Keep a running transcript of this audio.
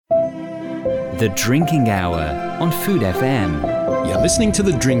The Drinking Hour on Food FM. You're listening to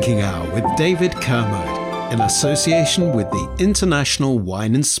The Drinking Hour with David Kermode in association with the International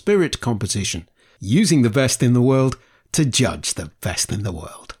Wine and Spirit Competition, using the best in the world to judge the best in the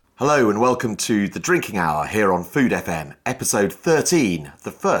world. Hello and welcome to The Drinking Hour here on Food FM, episode 13, the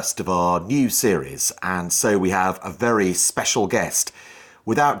first of our new series. And so we have a very special guest.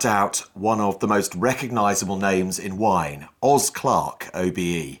 Without doubt, one of the most recognisable names in wine, Oz Clarke,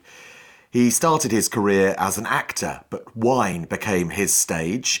 OBE. He started his career as an actor, but wine became his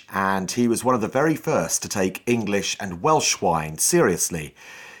stage, and he was one of the very first to take English and Welsh wine seriously.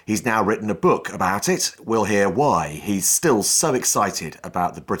 He's now written a book about it. We'll hear why he's still so excited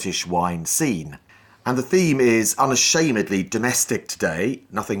about the British wine scene. And the theme is unashamedly domestic today,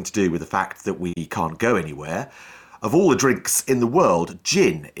 nothing to do with the fact that we can't go anywhere. Of all the drinks in the world,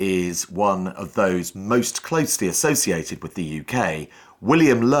 gin is one of those most closely associated with the UK.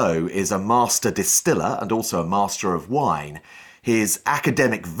 William Lowe is a master distiller and also a master of wine. His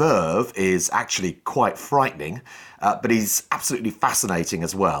academic verve is actually quite frightening, but he's absolutely fascinating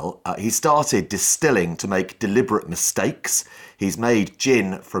as well. He started distilling to make deliberate mistakes. He's made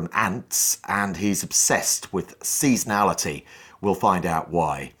gin from ants, and he's obsessed with seasonality. We'll find out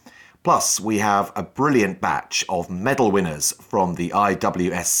why. Plus, we have a brilliant batch of medal winners from the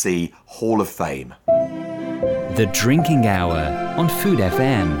IWSC Hall of Fame. The Drinking Hour on Food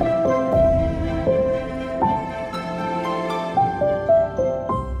FM.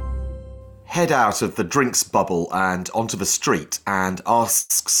 Head out of the drinks bubble and onto the street and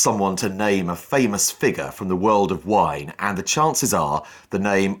ask someone to name a famous figure from the world of wine, and the chances are the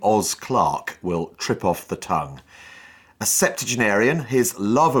name Oz Clarke will trip off the tongue. A septuagenarian, his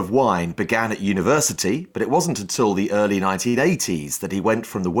love of wine began at university, but it wasn't until the early 1980s that he went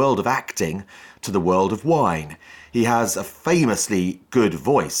from the world of acting to the world of wine. He has a famously good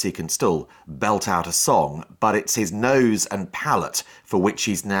voice. He can still belt out a song, but it's his nose and palate for which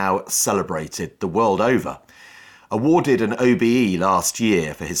he's now celebrated the world over. Awarded an OBE last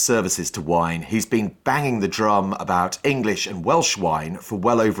year for his services to wine, he's been banging the drum about English and Welsh wine for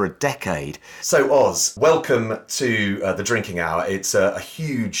well over a decade. So Oz, welcome to The Drinking Hour. It's a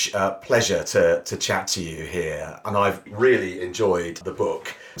huge pleasure to chat to you here, and I've really enjoyed the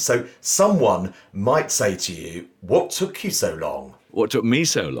book. So someone might say to you, what took you so long? What took me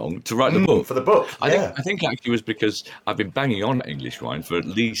so long to write the book? For the book, I think actually it was because I've been banging on English wine for at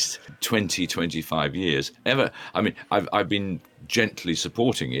least 20, 25 years. I've been gently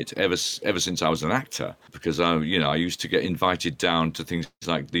supporting it ever since I was an actor, because I used to get invited down to things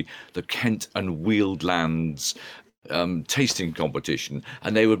like the Kent and Wealdlands tasting competition,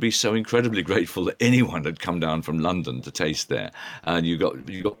 and they would be so incredibly grateful that anyone had come down from London to taste there, and you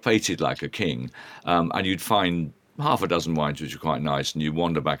got feted like a king, and you'd find half a dozen wines which were quite nice, and you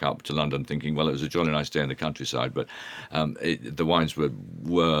wander back up to London thinking, well, it was a jolly nice day in the countryside, but the wines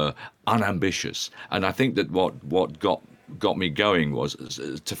were unambitious. And I think that what got me going was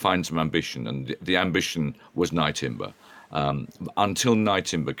to find some ambition, and the ambition was Nye Timber. Until Nye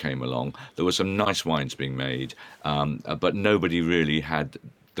Timber came along, there were some nice wines being made, but nobody really had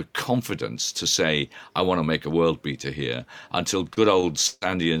the confidence to say, I want to make a world beater here, until good old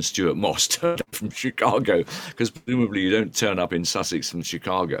Sandy and Stuart Moss turned up from Chicago, because presumably you don't turn up in Sussex from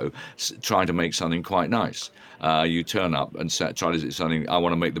Chicago trying to make something quite nice. You turn up and try to do something, I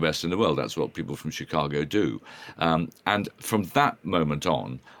want to make the best in the world. That's what people from Chicago do. And from that moment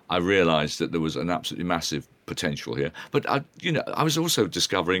on, I realised that there was an absolutely massive potential here. But I was also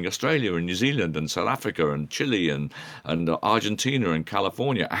discovering Australia and New Zealand and South Africa and Chile and Argentina and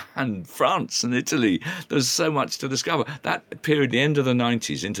California and France and Italy. There's so much to discover. That period, the end of the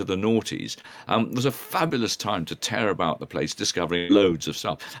 90s into the noughties, was a fabulous time to tear about the place, discovering loads of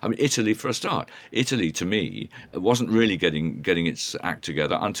stuff. I mean, Italy for a start. Italy, to me, wasn't really getting its act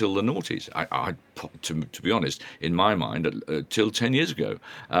together until the noughties. To be honest, in my mind, till 10 years ago.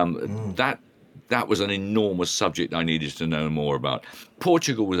 That was an enormous subject I needed to know more about.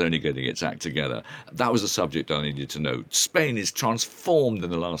 Portugal was only getting its act together. That was a subject I needed to know. Spain is transformed in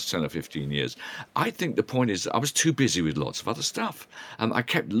the last 10 or 15 years. I think the point is I was too busy with lots of other stuff. I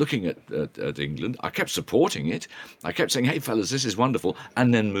kept looking at England. I kept supporting it. I kept saying, hey, fellas, this is wonderful,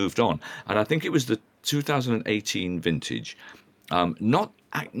 and then moved on. And I think it was the 2018 vintage. No,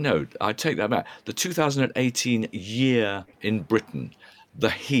 I take that back. The 2018 year in Britain. The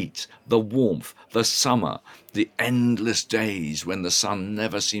heat, the warmth, the summer, the endless days when the sun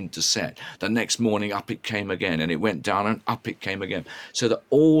never seemed to set. The next morning up it came again, and it went down and up it came again. So that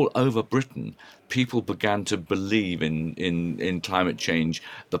all over Britain, people began to believe in climate change,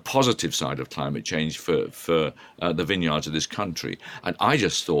 the positive side of climate change for the vineyards of this country. And I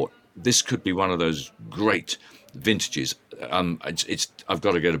just thought, this could be one of those great vintages. I've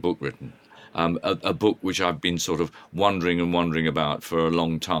got to get a book written. A book which I've been sort of wondering about for a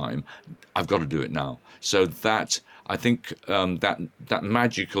long time. I've got to do it now. So that, I think, that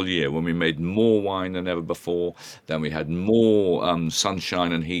magical year when we made more wine than ever before, then we had more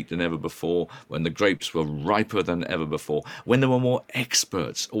sunshine and heat than ever before, when the grapes were riper than ever before, when there were more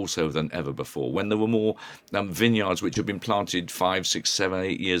experts also than ever before, when there were more vineyards which had been planted 5, 6, 7,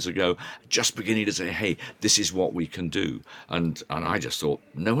 8 years ago, just beginning to say, hey, this is what we can do. And I just thought,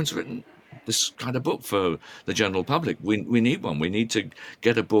 no one's written this kind of book for the general public. We need one. We need to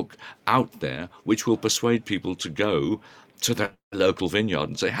get a book out there which will persuade people to go to their local vineyard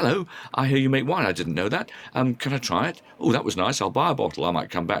and say, hello, I hear you make wine. I didn't know that. Can I try it? Oh, that was nice. I'll buy a bottle. I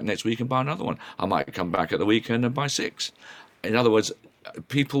might come back next week and buy another one. I might come back at the weekend and buy 6. In other words,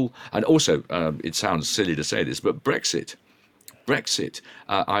 people, and also it sounds silly to say this, but Brexit,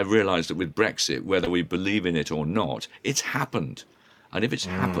 I realised that with Brexit, whether we believe in it or not, it's happened. And if it's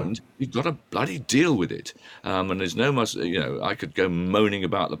happened, you've got to bloody deal with it. And there's no much, I could go moaning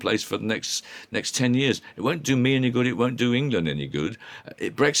about the place for the next 10 years. It won't do me any good. It won't do England any good.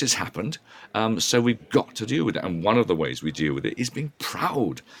 Brexit's happened. So we've got to deal with it. And one of the ways we deal with it is being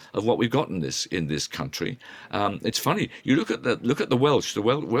proud of what we've got in this country. It's funny. You look at the Welsh. The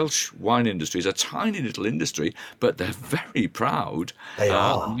Welsh wine industry is a tiny little industry, but they're very proud. They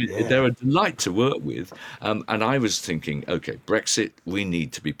are. Yeah. They're a delight to work with. And I was thinking, okay, Brexit, we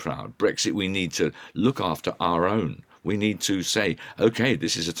need to be proud. Brexit, we need to look after our own. We need to say, okay,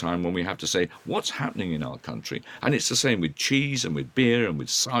 this is a time when we have to say what's happening in our country. And it's the same with cheese and with beer and with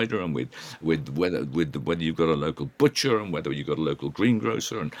cider and with whether you've got a local butcher and whether you've got a local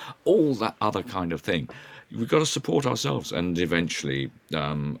greengrocer and all that other kind of thing. We've got to support ourselves. And eventually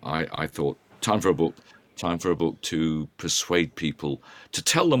I thought, time for a book to persuade people, to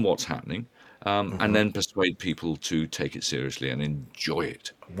tell them what's happening. And then persuade people to take it seriously and enjoy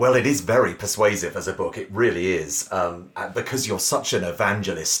it. Well, it is very persuasive as a book. It really is, because you're such an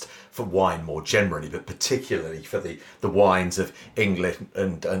evangelist for wine more generally, but particularly for the wines of England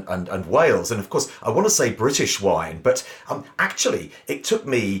and Wales. And of course, I want to say British wine, but actually, it took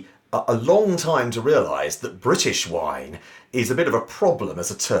me a long time to realise that British wine is a bit of a problem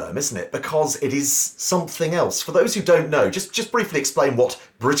as a term, isn't it? Because it is something else. For those who don't know, just briefly explain what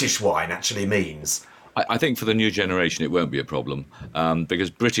British wine actually means. I think for the new generation, it won't be a problem because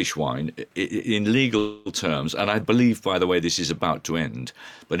British wine, in legal terms, and I believe, by the way, this is about to end,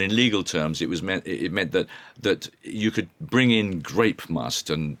 but in legal terms, it meant that you could bring in grape must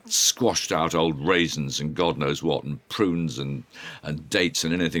and squashed out old raisins and God knows what, and prunes and dates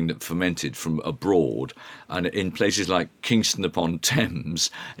and anything that fermented from abroad. And in places like Kingston upon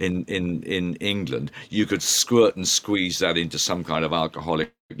Thames in England, you could squirt and squeeze that into some kind of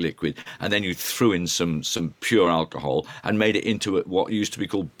alcoholic liquid, and then you threw in some pure alcohol and made it into what used to be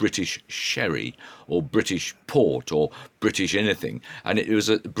called British sherry or British port or British anything. And it was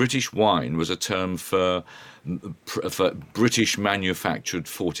British wine was a term for British manufactured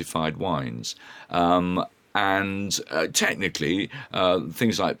fortified wines. And technically,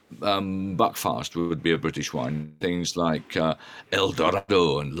 things like Buckfast would be a British wine. Things like El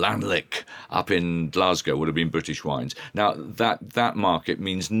Dorado and Lambic up in Glasgow would have been British wines. Now, that market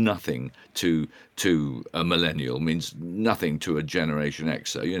means nothing to a millennial, means nothing to a Generation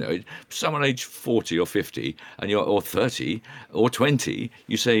X. So, someone aged 40 or 50, and or 30 or 20,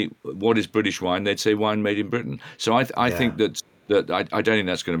 you say, what is British wine? They'd say wine made in Britain. So I think that I don't think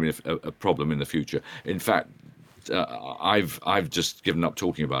that's going to be a problem in the future. In fact, I've just given up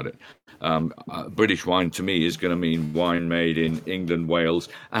talking about it. British wine to me is going to mean wine made in England, Wales,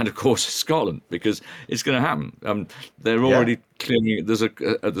 and of course Scotland, because it's going to happen. They're already clearing. There's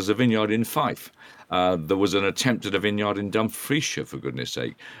a vineyard in Fife. There was an attempt at a vineyard in Dumfriesshire, for goodness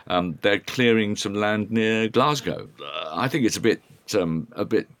sake. They're clearing some land near Glasgow. I think it's a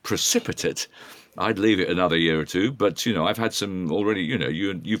bit precipitate. I'd leave it another year or two, but I've had some already.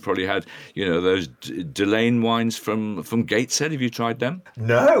 You've probably had those Delane wines from Gateshead. Have you tried them?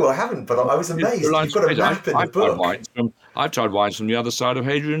 No, I haven't, but I was amazed. You've got a map in the book. I've tried wines from the other side of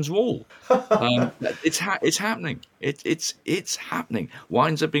Hadrian's Wall. It's happening. It's happening.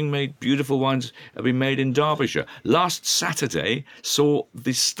 Wines are being made. Beautiful wines are being made in Derbyshire. Last Saturday saw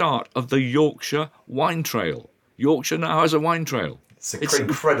the start of the Yorkshire Wine Trail. Yorkshire now has a wine trail. It's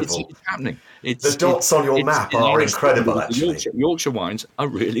incredible. It's happening. The dots on your map are incredible, actually. Yorkshire wines are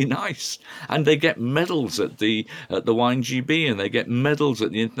really nice, and they get medals at the Wine GB, and they get medals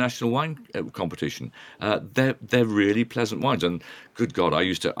at the International Wine Competition. They're really pleasant wines, and good God, I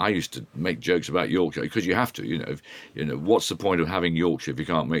used to make jokes about Yorkshire, because you have to. What's the point of having Yorkshire if you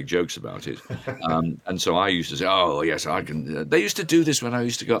can't make jokes about it? And so I used to say, oh yes, I can. They used to do this when I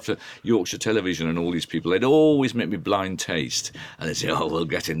used to go up to Yorkshire Television, and all these people, they'd always make me blind taste, and they'd say, oh, we'll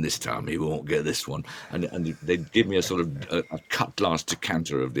get him this time, he won't get this one, and they'd give me a sort of a cut glass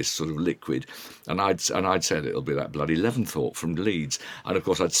decanter of this sort of liquid, and I'd said it'll be that bloody Leventhorpe from Leeds, and of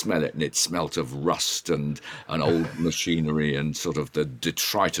course I'd smell it, and it smelt of rust and old machinery and sort of the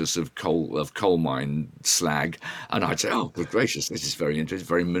detritus of coal mine slag, and I'd say, oh good gracious, this is very interesting,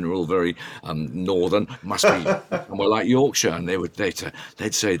 very mineral, very northern, must be somewhere like Yorkshire. And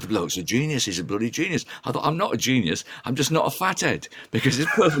they'd say the bloke's a genius, he's a bloody genius. I thought, I'm not a genius, I'm just not a fathead, because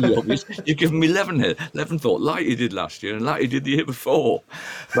it's perfectly obvious you've given me Leventhorpe like you did last year and like you did the year before.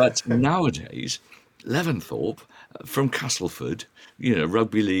 But nowadays, Leventhorpe from Castleford,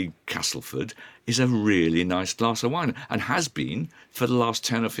 Rugby League Castleford, is a really nice glass of wine, and has been for the last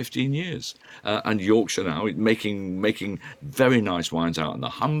 10 or 15 years. And Yorkshire now making very nice wines out in the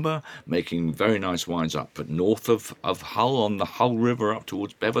Humber, making very nice wines up at north of Hull on the Hull River up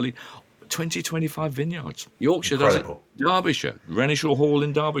towards Beverley. 20-25 vineyards. Yorkshire Incredible. does it. Derbyshire, Renishaw Hall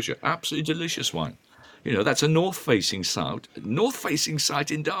in Derbyshire, absolutely delicious wine. That's a north-facing site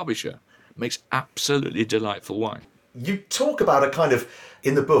in Derbyshire. Makes absolutely delightful wine. You talk about a kind of,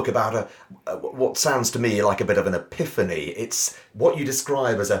 in the book, about what sounds to me like a bit of an epiphany. It's what you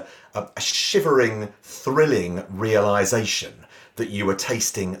describe as a shivering, thrilling realisation that you were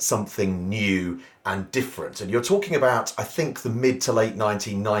tasting something new and different. And you're talking about, I think, the mid to late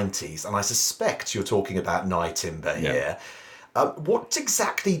 1990s, and I suspect you're talking about Nye Timber here. What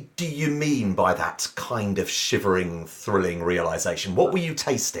exactly do you mean by that kind of shivering, thrilling realisation? What were you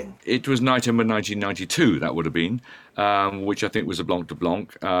tasting? It was Nye Timber 1992, that would have been, which I think was a Blanc de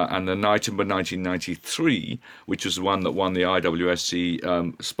Blanc, and the Nye Timber 1993, which was the one that won the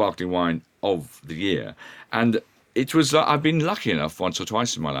IWSC Sparkling Wine of the Year. And it was, I've been lucky enough once or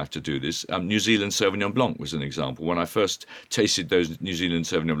twice in my life to do this. New Zealand Sauvignon Blanc was an example. When I first tasted those New Zealand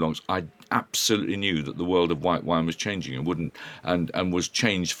Sauvignon Blancs, I absolutely knew that the world of white wine was changing and was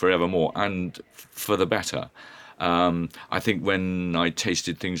changed forevermore, and for the better. I think when I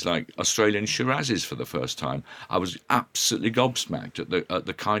tasted things like Australian Shirazes for the first time, I was absolutely gobsmacked at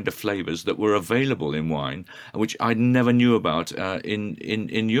the kind of flavours that were available in wine, which I never knew about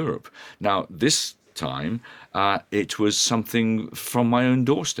in Europe. Now, this time it was something from my own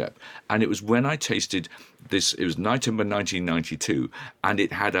doorstep, and it was when I tasted this. It was Nye Timber 1992, and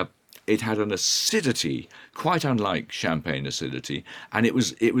it had an acidity quite unlike champagne acidity, and it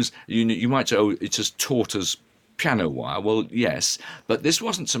was you might say, oh, it's as taut as piano wire. Well, yes, but this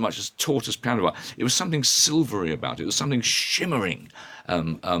wasn't so much as taut as piano wire. It was something silvery about it. There was something shimmering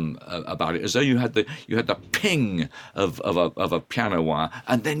about it, as though you had the ping of a piano wire,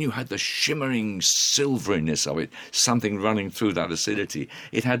 and then you had the shimmering silveriness of it, something running through that acidity.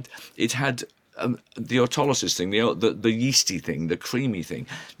 It had the autolysis thing, the yeasty thing, the creamy thing.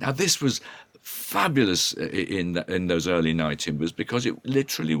 Now, this was fabulous in those early Nye Timbers, because it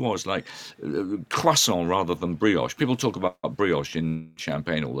literally was like croissant rather than brioche. People talk about brioche in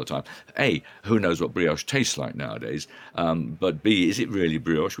champagne all the time. A, who knows what brioche tastes like nowadays? But B, is it really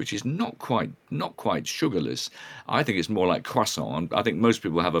brioche, which is not quite sugarless? I think it's more like croissant. I think most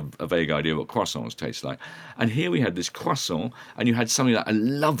people have a vague idea what croissants taste like. And here we had this croissant, and you had something like a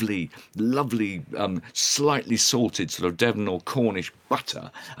lovely, slightly salted sort of Devon or Cornish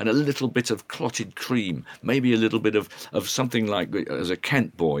butter, and a little bit of clotted cream, maybe a little bit of something like, as a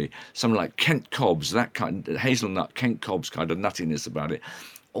Kent boy, something like Kent Cobs, that kind of hazelnut Kent Cobs kind of nuttiness about it.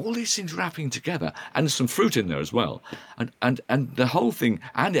 All these things wrapping together, and some fruit in there as well, and the whole thing,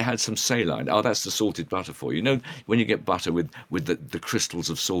 and it had some saline. Oh, that's the salted butter for you. When you get butter with the crystals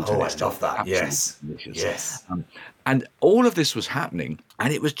of salt in it. Oh, I love that. Yes, delicious. Yes. And all of this was happening,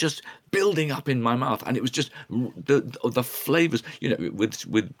 and it was just building up in my mouth, and it was just the flavours.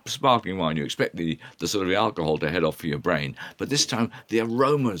 With sparkling wine, you expect the sort of the alcohol to head off for your brain, but this time the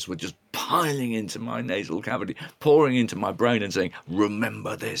aromas were just piling into my nasal cavity, pouring into my brain, and saying,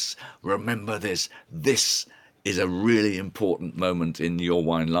 "Remember this. Remember this. This is a really important moment in your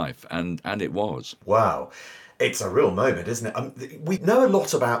wine life," and it was. Wow. It's a real moment, isn't it? We know a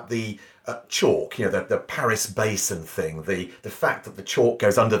lot about the chalk, the Paris Basin thing, the fact that the chalk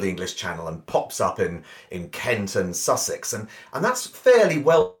goes under the English Channel and pops up in Kent and Sussex, and that's fairly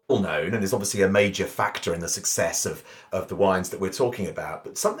well known and is obviously a major factor in the success of the wines that we're talking about.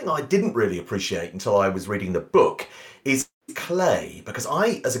 But something I didn't really appreciate until I was reading the book is clay, because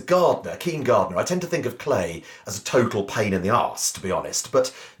I, as a gardener, keen gardener, I tend to think of clay as a total pain in the arse, to be honest.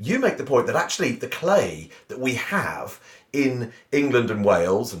 But you make the point that actually the clay that we have in England and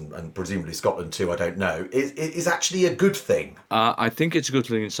Wales, and presumably Scotland too, I don't know, is actually a good thing. I think it's a good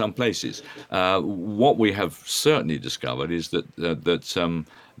thing in some places. What we have certainly discovered is that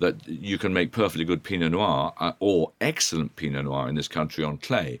you can make perfectly good Pinot Noir or excellent Pinot Noir in this country on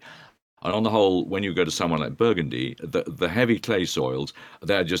clay. And on the whole, when you go to somewhere like Burgundy, the heavy clay soils,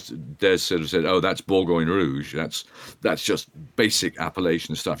 they're sort of said, oh, that's Bourgogne Rouge, that's just basic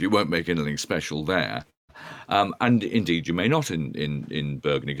appellation stuff. You won't make anything special there. And indeed, you may not in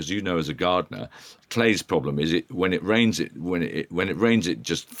Burgundy, because as a gardener, clay's problem is when it rains, it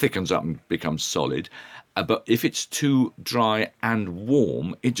just thickens up and becomes solid. But if it's too dry and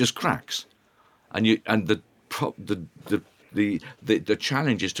warm, it just cracks. The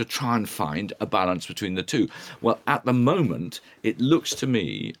challenge is to try and find a balance between the two. Well, at the moment, it looks to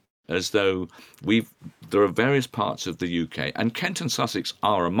me as though there are various parts of the UK, and Kent and Sussex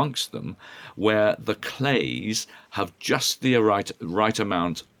are amongst them, where the clays have just the right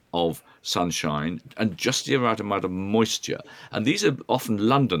amount of sunshine and just the right amount of moisture. And these are often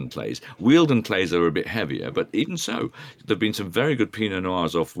London clays. Wealden clays are a bit heavier, but even so, there have been some very good Pinot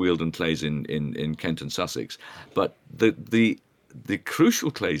Noirs off Wealden clays in Kent and Sussex. But the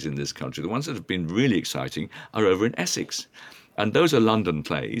crucial clays in this country, the ones that have been really exciting, are over in Essex. And those are London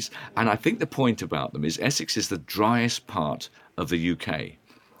clays. And I think the point about them is Essex is the driest part of the UK.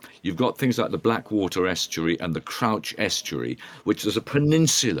 You've got things like the Blackwater Estuary and the Crouch Estuary, which is a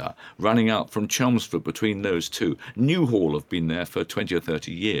peninsula running out from Chelmsford between those two. Newhall have been there for 20 or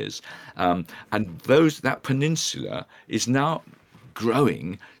 30 years. And that peninsula is now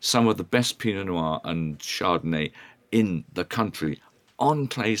growing some of the best Pinot Noir and Chardonnay in the country on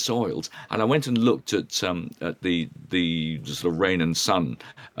clay soils. And I went and looked at the sort of rain and sun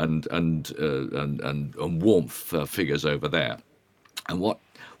and warmth figures over there. And what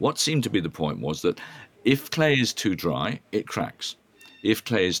seemed to be the point was that if clay is too dry, it cracks. If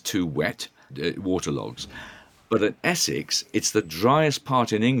clay is too wet, it waterlogs. But at Essex, it's the driest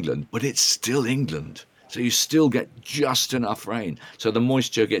part in England, but it's still England. So you still get just enough rain. So the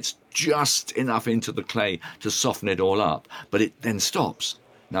moisture gets just enough into the clay to soften it all up, but it then stops.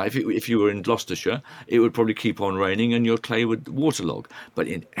 Now, if you were in Gloucestershire, it would probably keep on raining and your clay would waterlog. But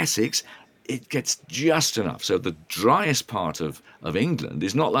in Essex, it gets just enough. So the driest part of England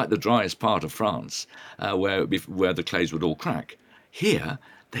is not like the driest part of France, where the clays would all crack. Here,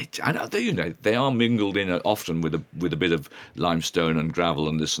 they are mingled in often with a bit of limestone and gravel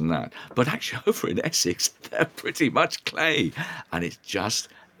and this and that. But actually, over in Essex, they're pretty much clay, and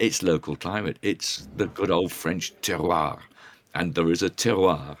it's local climate. It's the good old French terroir, and there is a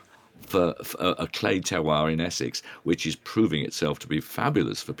terroir. For a clay terroir in Essex, which is proving itself to be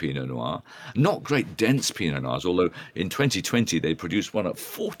fabulous for Pinot Noir. Not great dense Pinot Noirs, although in 2020 they produced one at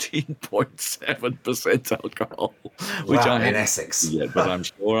 14.7% alcohol. Which wow, in Essex. Yet, but I'm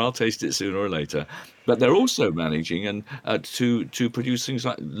sure I'll taste it sooner or later. But they're also managing to produce things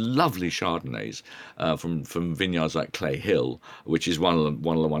like lovely Chardonnays from vineyards like Clay Hill, which is one of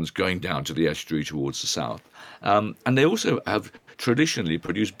the ones going down to the estuary towards the south. And they also have traditionally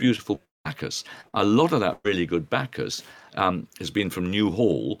produced beautiful Bacchus. A lot of that really good Bacchus has been from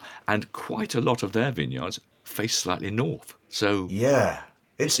Newhall, and quite a lot of their vineyards face slightly north. So yeah,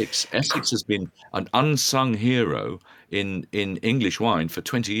 Essex has been an unsung hero in English wine for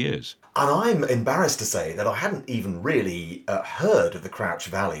 20 years. And I'm embarrassed to say that I hadn't even really heard of the Crouch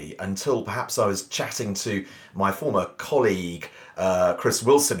Valley until perhaps I was chatting to my former colleague, Chris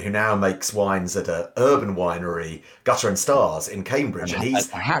Wilson, who now makes wines at an urban winery, Gutter and Stars, in Cambridge. And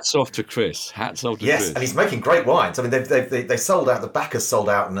hats off to Chris. Hats off to Chris. Yes, and he's making great wines. I mean, they sold out. The Bacchus sold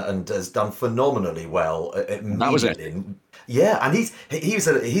out and has done phenomenally well. That was it. Yeah, and he's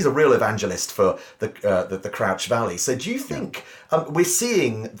a real evangelist for the Crouch Valley. So do you think We're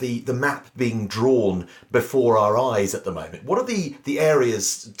seeing the map being drawn before our eyes at the moment. What are the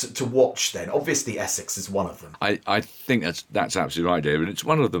areas to watch then? Obviously, Essex is one of them. I think that's absolutely right, David. It's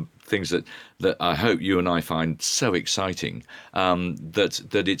one of the things that I hope you and I find so exciting,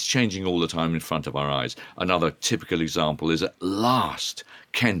 that it's changing all the time in front of our eyes. Another typical example is at last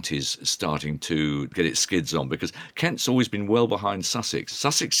Kent is starting to get its skids on, because Kent's always been well behind Sussex.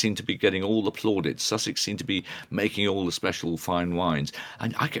 Sussex seem to be getting all the plaudits. Sussex seem to be making all the special fine wines.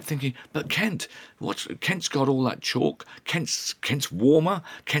 And I kept thinking, but Kent's got all that chalk. Kent's warmer.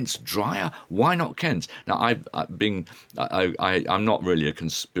 Kent's drier. Why not Kent? Now, I'm not really a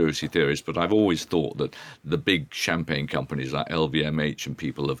conspiracy theorist, but I've always thought that the big champagne companies like LVMH and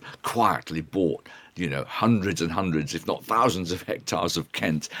people have quietly bought hundreds and hundreds, if not thousands of hectares of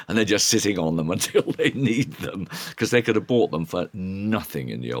Kent, and they're just sitting on them until they need them, because they could have bought them for nothing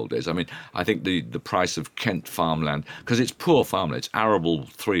in the old days. I mean, I think the price of Kent farmland, because it's poor farmland, it's arable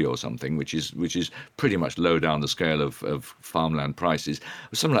 3 or something, which is pretty much low down the scale of farmland prices,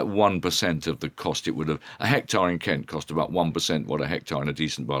 was something like 1% of the cost it would have. A hectare in Kent cost about 1% what a hectare in a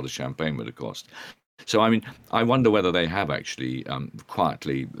decent bottle of champagne would have cost. So, I mean, I wonder whether they have actually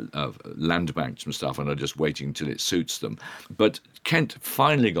quietly land banked some stuff and are just waiting till it suits them. But Kent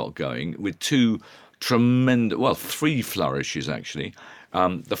finally got going with three flourishes, actually.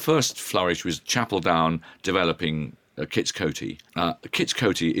 The first flourish was Chapel Down developing Kitts Coty. Kitts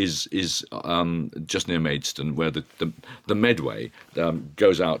Coty is just near Maidstone, where the Medway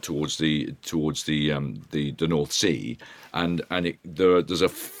goes out towards the North Sea, and there's a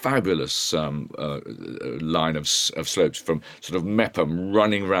fabulous line of slopes from sort of Mepham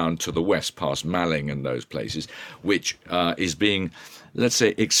running round to the west past Malling and those places, which is being, let's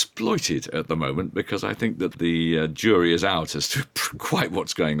say, exploited at the moment, because I think that the jury is out as to quite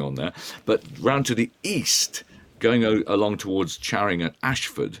what's going on there. But round to the east, going along towards Charing and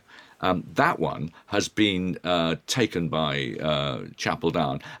Ashford, that one has been taken by Chapel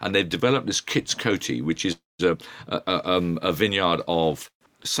Down, and they've developed this Kitts Coty, which is a vineyard of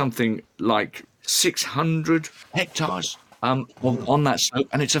something like 600 hectares on that slope,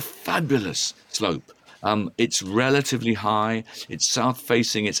 and it's a fabulous slope. It's relatively high. It's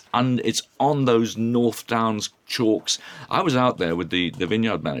south-facing. It's on those North Downs chalks. I was out there with the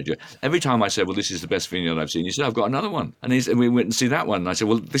vineyard manager. Every time I said, "Well, this is the best vineyard I've seen," he said, "I've got another one." And we went and see that one. And I said,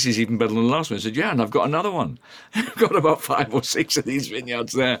 "Well, this is even better than the last one." He said, "Yeah, and I've got another one." I've got about 5 or 6 of these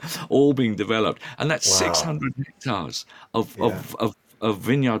vineyards there, all being developed, and that's 600 hectares of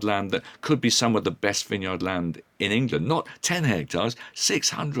vineyard land that could be some of the best vineyard land in England. Not 10 hectares,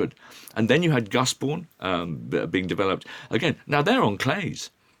 600. And then you had Gusbourne being developed again. Now they're on clays.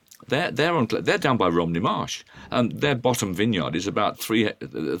 They're down by Romney Marsh. Their bottom vineyard is about 3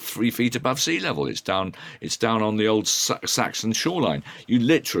 feet above sea level. It's down on the old Saxon shoreline. You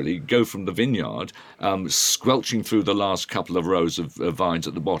literally go from the vineyard, squelching through the last couple of rows of vines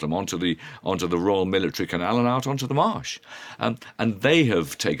at the bottom onto the Royal Military Canal and out onto the marsh. And they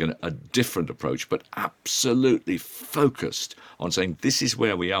have taken a different approach, but absolutely focused on saying this is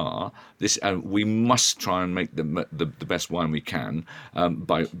where we are. And we must try and make the best wine we can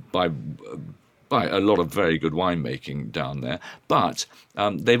by a lot of very good winemaking down there. But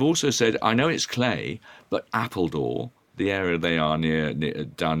they've also said, I know it's clay, but Appledore, the area they are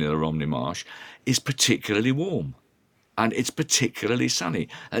down near the Romney Marsh, is particularly warm. And it's particularly sunny.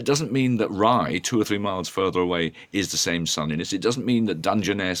 It doesn't mean that Rye, 2 or 3 miles further away, is the same sunniness. It doesn't mean that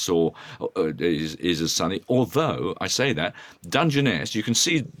Dungeness is as sunny. Although I say that Dungeness, you can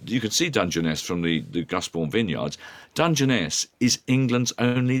see Dungeness from the Gusbourne vineyards. Dungeness is England's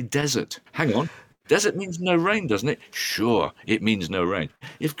only desert. Hang on. Desert means no rain, doesn't it? Sure, it means no rain.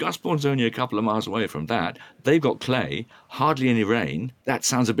 If Gusbourne's only a couple of miles away from that, they've got clay, hardly any rain. That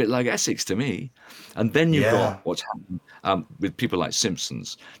sounds a bit like Essex to me. And then you've got what's happened with people like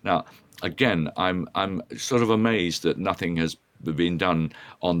Simpsons. Now, again, I'm sort of amazed that nothing has been done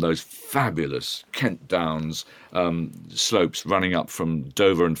on those fabulous Kent Downs slopes running up from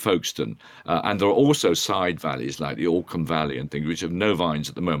Dover and Folkestone. And there are also side valleys like the Orcombe Valley and things which have no vines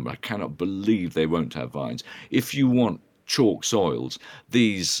at the moment. I cannot believe they won't have vines. If you want chalk soils,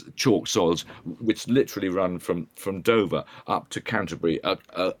 these chalk soils, which literally run from Dover up to Canterbury,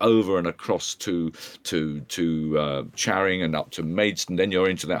 over and across to Charing and up to Maidstone, then you're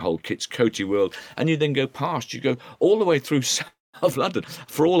into that whole Kitts Coty world, and you then go past, you go all the way through of London.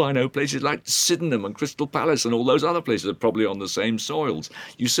 For all I know, places like Sydenham and Crystal Palace and all those other places are probably on the same soils.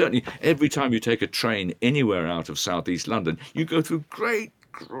 You certainly, every time you take a train anywhere out of southeast London, you go through great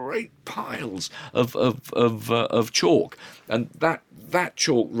great piles of chalk, and that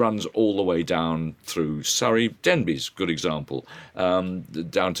chalk runs all the way down through Surrey. Denbigh's a good example,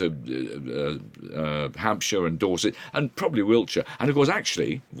 down to Hampshire and Dorset, and probably Wiltshire. And of course,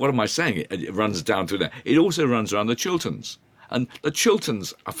 actually, what am I saying? It runs down through there. It also runs around the Chilterns. And the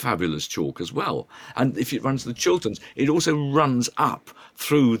Chilterns are fabulous chalk as well. And if it runs the Chilterns, it also runs up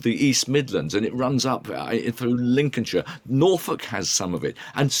through the East Midlands, and it runs up through Lincolnshire. Norfolk has some of it.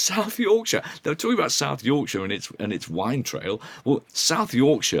 And South Yorkshire, they're talking about South Yorkshire and its wine trail. Well, South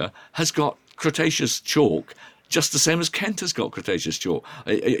Yorkshire has got Cretaceous chalk just the same as Kent has got Cretaceous chalk.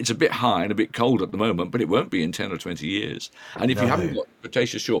 It's a bit high and a bit cold at the moment, but it won't be in 10 or 20 years. And if you haven't got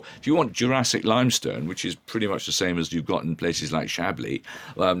Cretaceous chalk, if you want Jurassic limestone, which is pretty much the same as you've got in places like Chablis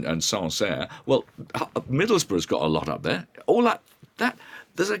and Sancerre, well, Middlesbrough's got a lot up there. All that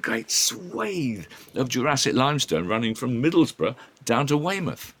there's a great swathe of Jurassic limestone running from Middlesbrough down to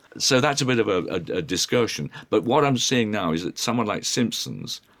Weymouth. So that's a bit of a discursion. But what I'm seeing now is that someone like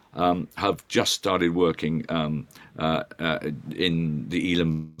Simpsons have just started working in the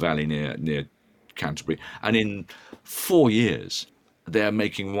Elam Valley near Canterbury, and in 4 years they're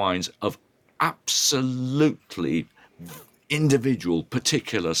making wines of absolutely individual,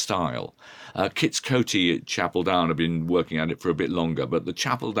 particular style. Kitts Coty at Chapel Down have been working at it for a bit longer, but the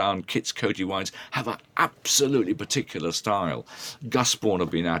Chapel Down Kitts Coty wines have an absolutely particular style. Gusbourne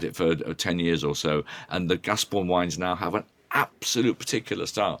have been at it for 10 years or so, and the Gusbourne wines now have an absolute particular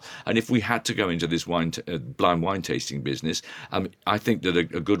style. And if we had to go into this blind wine tasting business, I think that a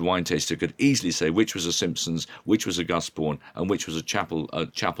good wine taster could easily say which was a Simpsons, which was a Gusbourne, and which was a Chapel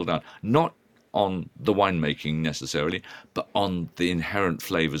Down. Not on the winemaking necessarily, but on the inherent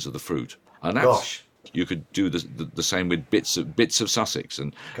flavours of the fruit. And that's, you could do the same with bits of Sussex,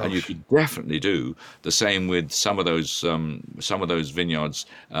 and you could definitely do the same with some of those vineyards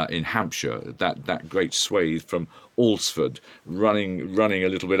in Hampshire. That great swathe from Alresford, running a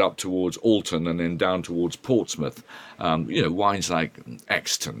little bit up towards Alton and then down towards Portsmouth. Wines like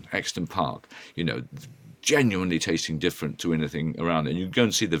Exton Park. Genuinely tasting different to anything around it. And you go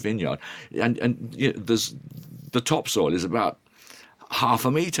and see the vineyard, and there's the topsoil is about half a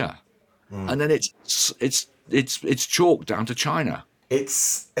metre. And then it's chalk down to China.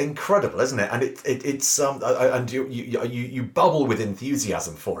 It's incredible, isn't it? And and you bubble with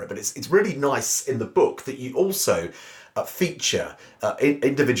enthusiasm for it. But it's really nice in the book that you also feature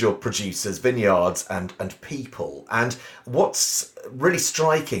individual producers, vineyards, and people. And what's really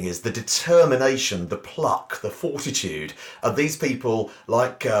striking is the determination, the pluck, the fortitude of these people,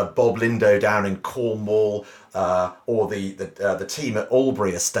 like Bob Lindo down in Cornwall, or the team at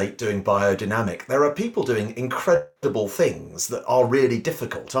Albury Estate doing biodynamic. There are people doing incredible things that are really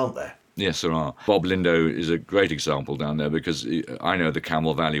difficult, aren't there? Yes, there are. Bob Lindo is a great example down there, because I know the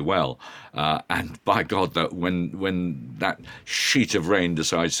Camel Valley well, and by God, that when that sheet of rain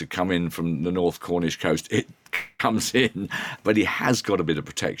decides to come in from the North Cornish coast, it comes in. But he has got a bit of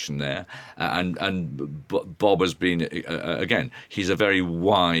protection there, and Bob has been again. He's a very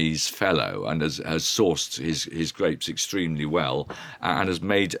wise fellow and has sourced his grapes extremely well, and has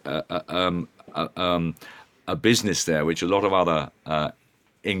made a business there, which a lot of other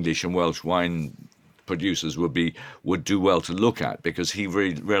English and Welsh wine producers would do well to look at, because he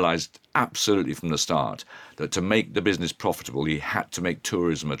realised absolutely from the start that to make the business profitable, he had to make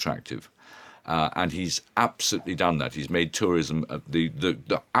tourism attractive, and he's absolutely done that. He's made tourism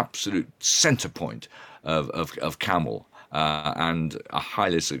the absolute centre point of Camel, and a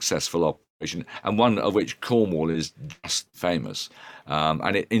highly successful operation, and one of which Cornwall is just famous.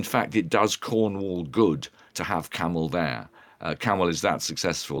 And in fact, it does Cornwall good to have Camel there. Camel is that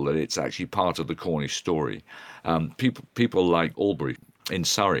successful that it's actually part of the Cornish story. People like Albury in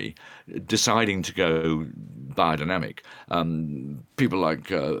Surrey deciding to go biodynamic. People like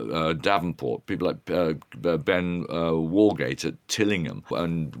Davenport, people like Ben Wargate at Tillingham,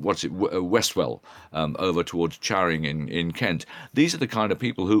 and Westwell over towards Charing in Kent. These are the kind of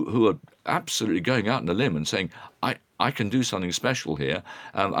people who are absolutely going out on a limb and saying, I can do something special here,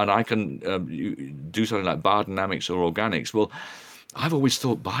 and I can do something like biodynamics or organics. Well, I've always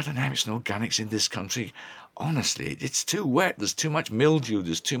thought biodynamics and organics in this country, honestly, it's too wet. There's too much mildew.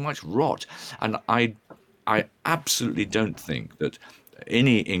 There's too much rot. And I absolutely don't think that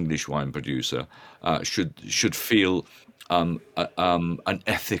any English wine producer should feel an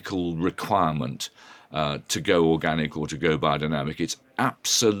ethical requirement to go organic or to go biodynamic. It's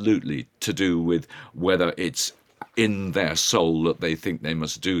absolutely to do with whether it's in their soul that they think they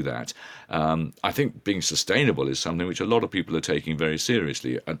must do that. I think being sustainable is something which a lot of people are taking very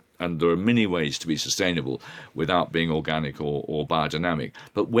seriously, and there are many ways to be sustainable without being organic or biodynamic.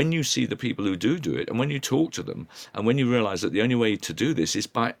 But when you see the people who do it, and when you talk to them, and when you realise that the only way to do this is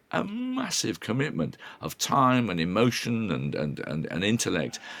by a massive commitment of time and emotion and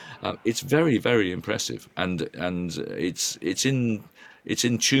intellect, it's very, very impressive, and it's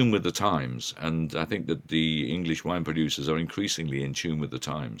in tune with the times, and I think that the English wine producers are increasingly in tune with the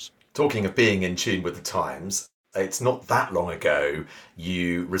times. Talking of being in tune with the times, it's not that long ago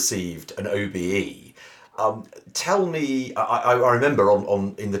you received an OBE. Tell me, I remember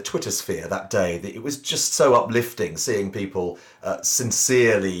on in the Twitter sphere that day that it was just so uplifting seeing people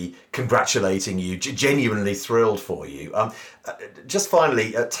sincerely congratulating you, genuinely thrilled for you. Just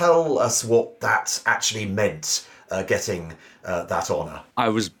finally, tell us what that actually meant, getting that honour. I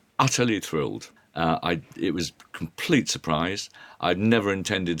was utterly thrilled. It was complete surprise. I'd never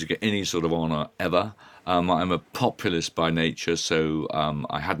intended to get any sort of honour ever. I'm a populist by nature, so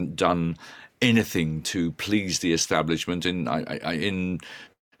I hadn't done anything to please the establishment. In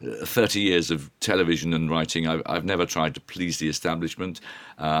 30 years of television and writing, I've never tried to please the establishment.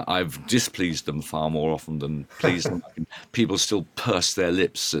 I've displeased them far more often than pleased them. People still purse their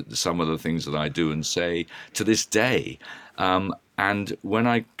lips at some of the things that I do and say to this day. And when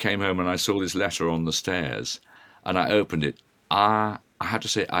I came home and I saw this letter on the stairs and I opened it, I have to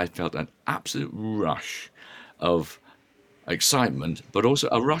say I felt an absolute rush of excitement, but also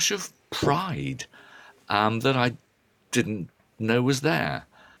a rush of pride that I didn't know was there.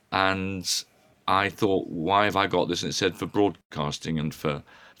 And I thought, why have I got this? And it said for broadcasting and for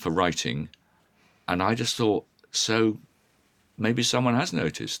writing. And I just thought, so maybe someone has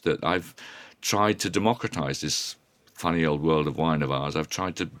noticed that I've tried to democratize this funny old world of wine of ours. I've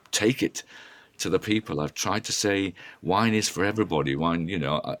tried to take it to the people. I've tried to say wine is for everybody. Wine,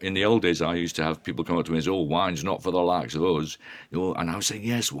 in the old days I used to have people come up to me and say, oh, wine's not for the likes of us. And I was saying,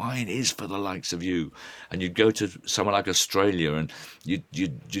 yes, wine is for the likes of you. And you'd go to somewhere like Australia and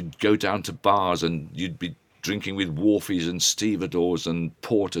you'd go down to bars and you'd be drinking with wharfies and stevedores and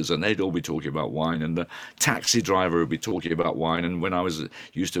porters, and they'd all be talking about wine, and the taxi driver would be talking about wine. And when I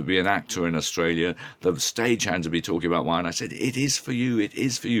used to be an actor in Australia, the stagehands would be talking about wine. I said, it is for you, it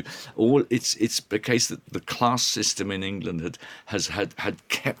is for you. It's the case that the class system in England had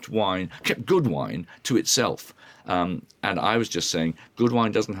kept good wine to itself. And I was just saying, good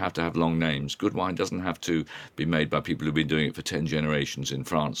wine doesn't have to have long names. Good wine doesn't have to be made by people who've been doing it for 10 generations in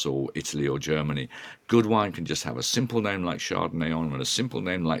France or Italy or Germany. Good wine can just have a simple name like Chardonnay on and a simple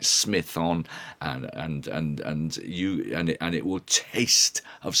name like Smith on, and it will taste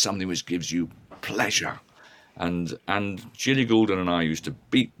of something which gives you pleasure. And Gilly Goulden and I used to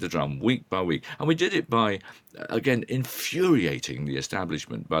beat the drum week by week. And we did it by, again, infuriating the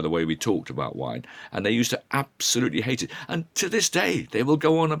establishment by the way we talked about wine. And they used to absolutely hate it. And to this day, they will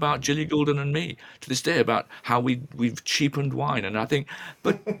go on about Gilly Goulden and me, to this day, about how we've cheapened wine. And I think,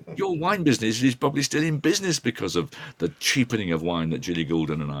 but your wine business is probably still in business because of the cheapening of wine that Gilly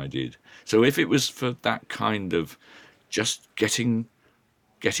Goulden and I did. So if it was for that kind of just getting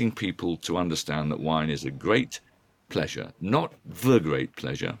people to understand that wine is a great pleasure, not the great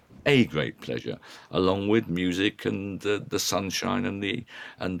pleasure, a great pleasure, along with music and the sunshine and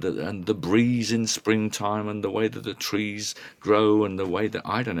the breeze in springtime and the way that the trees grow and the way that,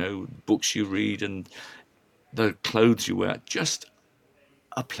 I don't know, books you read and the clothes you wear, just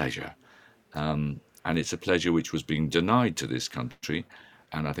a pleasure. And it's a pleasure which was being denied to this country,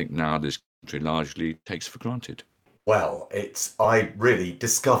 and I think now this country largely takes for granted. Well, I really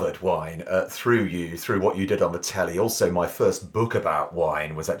discovered wine through what you did on the telly. Also, my first book about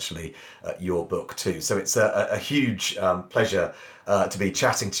wine was actually your book too. So it's a huge pleasure to be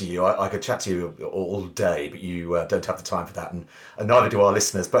chatting to you. I could chat to you all day, but you don't have the time for that, and neither do our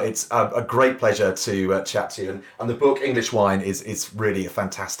listeners. But it's a great pleasure to chat to you. And the book, English Wine, is really a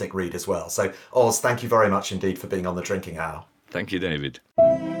fantastic read as well. So, Oz, thank you very much indeed for being on The Drinking Hour. Thank you, David.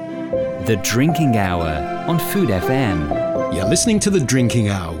 The Drinking Hour on Food FM. You're listening to The Drinking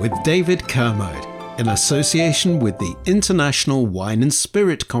Hour with David Kermode in association with the International Wine and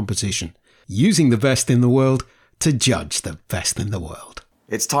Spirit Competition, using the best in the world to judge the best in the world.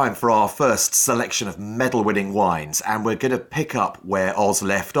 It's time for our first selection of medal-winning wines, and we're going to pick up where Oz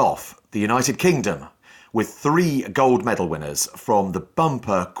left off, the United Kingdom, with 3 gold medal winners from the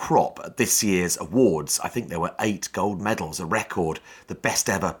bumper crop at this year's awards. I think there were 8 gold medals, a record, the best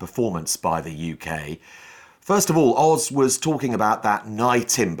ever performance by the UK. First of all, Oz was talking about that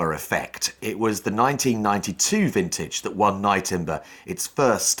Nytimber effect. It was the 1992 vintage that won Nytimber its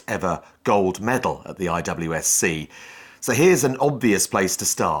first ever gold medal at the IWSC. So here's an obvious place to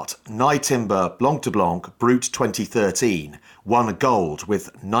start. Nytimber Blanc de Blanc Brut 2013 won a gold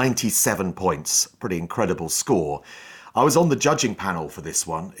with 97 points. Pretty incredible score. I was on the judging panel for this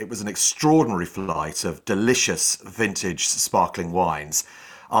one. It was an extraordinary flight of delicious vintage sparkling wines.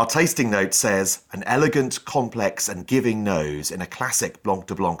 Our tasting note says, an elegant, complex and giving nose in a classic Blanc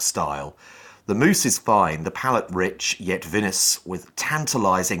de Blanc style. The mousse is fine, the palate rich yet vinous, with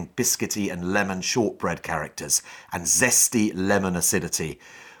tantalising biscuity and lemon shortbread characters and zesty lemon acidity.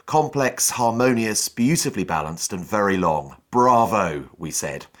 Complex, harmonious, beautifully balanced and very long. Bravo, we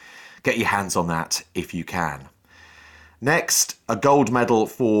said. Get your hands on that if you can. Next, a gold medal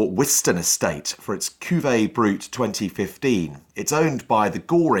for Whiston Estate for its Cuvée Brut 2015. It's owned by the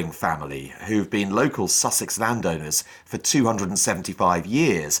Goring family, who've been local Sussex landowners for 275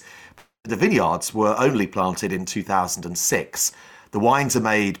 years. The vineyards were only planted in 2006. The wines are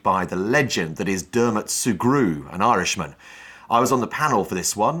made by the legend that is Dermot Sugrue, an Irishman. I was on the panel for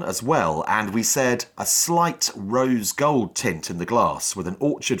this one as well, and we said a slight rose gold tint in the glass with an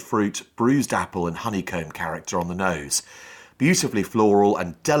orchard fruit, bruised apple and honeycomb character on the nose. Beautifully floral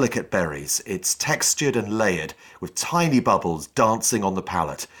and delicate berries. It's textured and layered with tiny bubbles dancing on the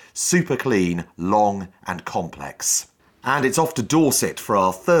palate. Super clean, long and complex. And it's off to Dorset for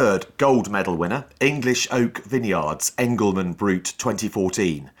our third gold medal winner, English Oak Vineyards Engelman Brut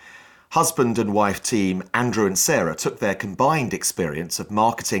 2014. Husband and wife team Andrew and Sarah took their combined experience of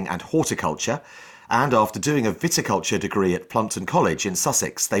marketing and horticulture, and after doing a viticulture degree at Plumpton College in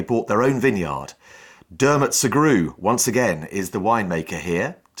Sussex, they bought their own vineyard. Dermot Sugrue, once again, is the winemaker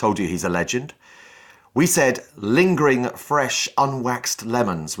here. Told you he's a legend. We said lingering, fresh, unwaxed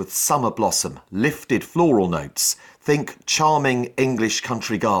lemons with summer blossom, lifted floral notes. Think charming English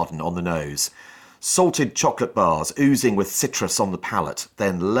country garden on the nose. Salted chocolate bars oozing with citrus on the palate,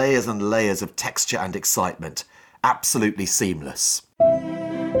 then layers and layers of texture and excitement. Absolutely seamless.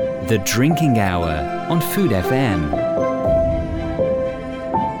 The Drinking Hour on Food FM.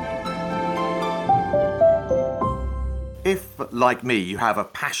 If, like me, you have a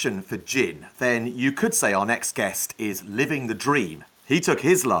passion for gin, then you could say our next guest is living the dream. He took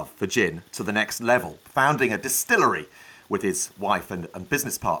his love for gin to the next level, founding a distillery with his wife and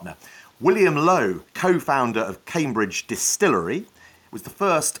business partner. William Lowe, co-founder of Cambridge Distillery, was the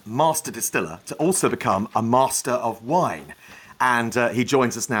first master distiller to also become a master of wine. And he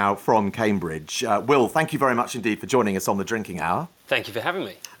joins us now from Cambridge. Will, thank you very much indeed for joining us on The Drinking Hour. Thank you for having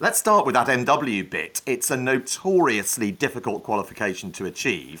me. Let's start with that MW bit. It's a notoriously difficult qualification to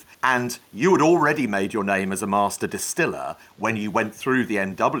achieve, and you had already made your name as a master distiller when you went through the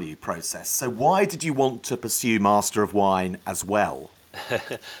MW process. So why did you want to pursue Master of Wine as well?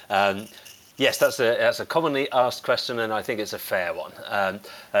 Yes, that's a commonly asked question, and I think it's a fair one.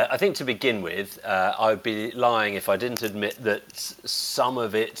 I think to begin with, I'd be lying if I didn't admit that some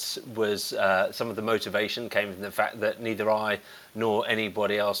of it was, some of the motivation came from the fact that neither I nor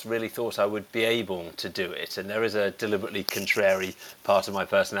anybody else really thought I would be able to do it. And there is a deliberately contrary part of my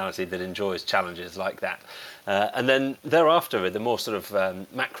personality that enjoys challenges like that. And then thereafter, with the more sort of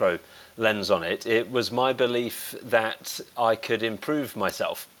macro lens on it, it was my belief that I could improve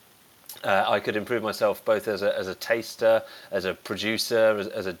myself. I could improve myself both as a taster, as a producer,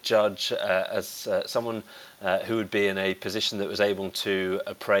 as a judge, as someone who would be in a position that was able to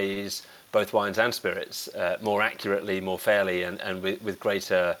appraise both wines and spirits more accurately, more fairly, and with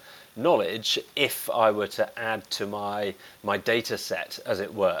greater knowledge if I were to add to my data set, as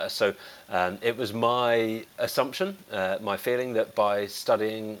it were. So it was my assumption, my feeling that by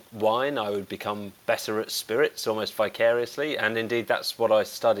studying wine I would become better at spirits almost vicariously, and indeed that's what I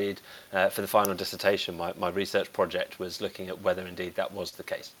studied for the final dissertation. My research project was looking at whether indeed that was the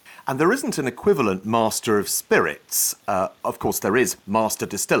case. And there isn't an equivalent Master of Spirits. Of course, there is Master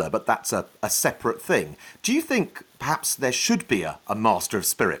Distiller, but that's a separate thing. Do you think perhaps there should be a Master of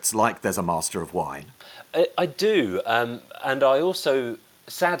Spirits like there's a Master of Wine? I do, and I also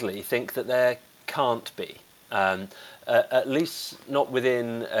sadly think that there can't be. At least not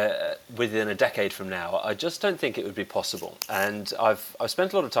within a decade from now. I just don't think it would be possible. And I've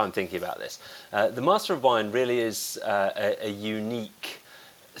spent a lot of time thinking about this. The Master of Wine really is a unique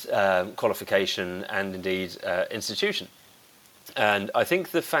qualification and indeed institution. And I think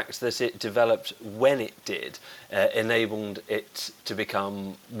the fact that it developed when it did enabled it to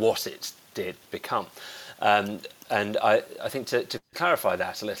become what it did become. And I think to clarify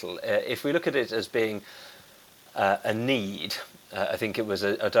that a little, if we look at it as being a need, I think it was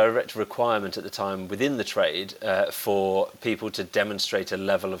a direct requirement at the time within the trade for people to demonstrate a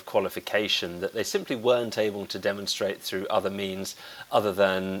level of qualification that they simply weren't able to demonstrate through other means other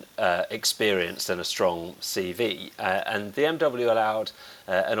than experience and a strong CV. And the MW allowed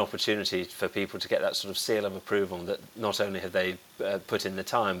an opportunity for people to get that sort of seal of approval that not only had they put in the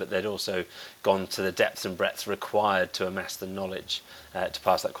time, but they'd also gone to the depth and breadth required to amass the knowledge to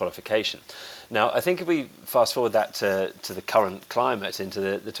pass that qualification. Now, I think if we fast forward that to the current climate, into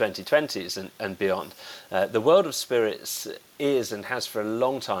the 2020s and beyond, the world of spirits is and has for a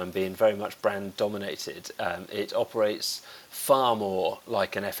long time been very much brand dominated. It operates far more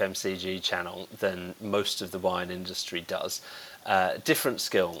like an FMCG channel than most of the wine industry does. Different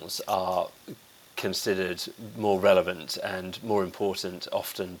skills are considered more relevant and more important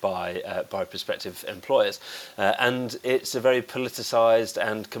often by prospective employers, and it's a very politicised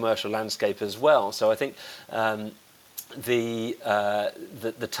and commercial landscape as well. So I think the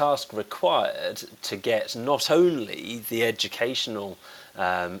task required to get not only the educational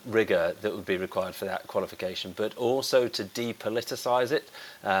rigour that would be required for that qualification, but also to depoliticise it,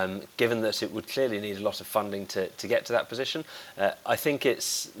 given that it would clearly need a lot of funding to get to that position. I think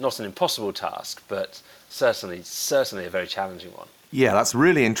it's not an impossible task, but certainly a very challenging one. Yeah, that's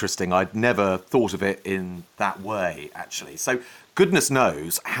really interesting. I'd never thought of it in that way, actually. So goodness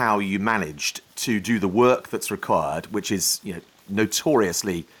knows how you managed to do the work that's required, which is,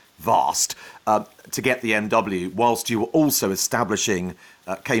 notoriously vast, to get the MW, whilst you were also establishing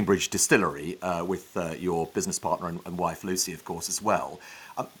Cambridge Distillery with your business partner and wife Lucy, of course, as well.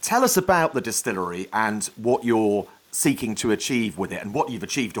 Tell us about the distillery and what you're seeking to achieve with it, and what you've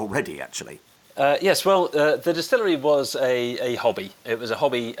achieved already, actually. Yes, well, the distillery was a hobby. It was a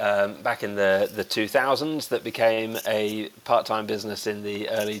hobby back in the 2000s that became a part-time business in the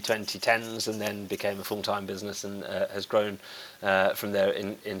early 2010s, and then became a full-time business and has grown from there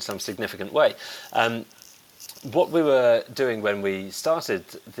in some significant way. What we were doing when we started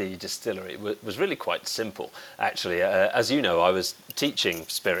the distillery was really quite simple, actually. As you know, I was teaching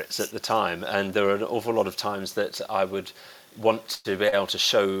spirits at the time, and there were an awful lot of times that I would want to be able to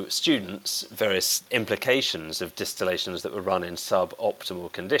show students various implications of distillations that were run in suboptimal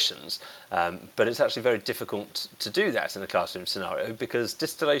conditions. But it's actually very difficult to do that in a classroom scenario, because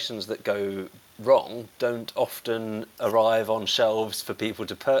distillations that go wrong don't often arrive on shelves for people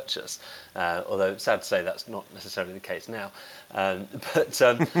to purchase, although it's sad to say that's not necessarily the case now.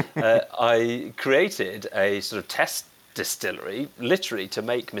 I created a sort of test distillery literally to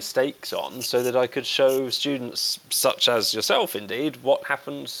make mistakes on, so that I could show students, such as yourself indeed, what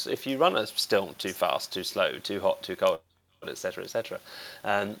happens if you run a still too fast, too slow, too hot, too cold, etc., etc.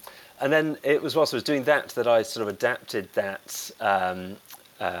 And then it was whilst I was doing that I sort of adapted that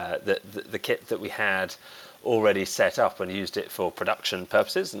the kit that we had already set up and used it for production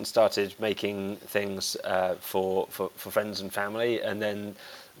purposes, and started making things for friends and family. And then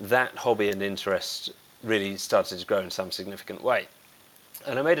that hobby and interest really started to grow in some significant way.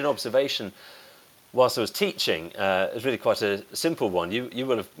 And I made an observation whilst I was teaching. It was really quite a simple one. You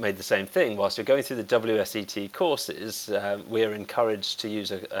will have made the same thing. Whilst you're going through the WSET courses, we're encouraged to use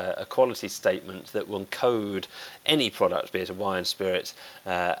a quality statement that will code any product, be it a wine, spirit,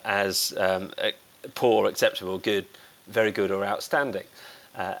 as poor, acceptable, good, very good, or outstanding.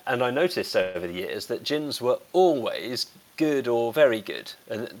 And I noticed over the years that gins were always good or very good,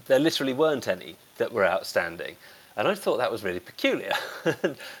 and there literally weren't any that were outstanding. And I thought that was really peculiar.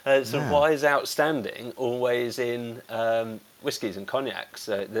 Why is outstanding always in whiskies and cognacs?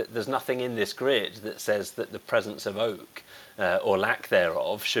 There's nothing in this grid that says that the presence of oak or lack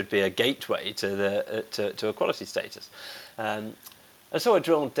thereof should be a gateway to a quality status. And so I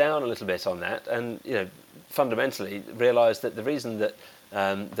drilled down a little bit on that, and fundamentally realised that the reason that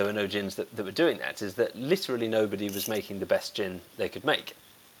there were no gins that were doing that is that literally nobody was making the best gin they could make.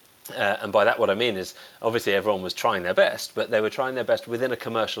 And by that what I mean is, obviously everyone was trying their best, but they were trying their best within a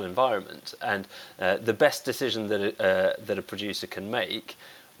commercial environment. And the best decision that a producer can make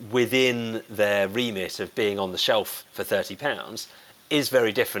within their remit of being on the shelf for £30 is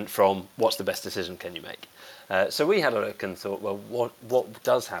very different from what's the best decision can you make. So we had a look and thought, well, what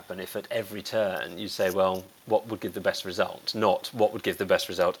does happen if at every turn you say, well, what would give the best result, not what would give the best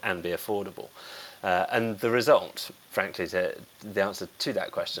result and be affordable? And the result, frankly, the answer to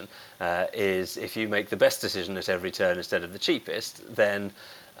that question is, if you make the best decision at every turn instead of the cheapest, then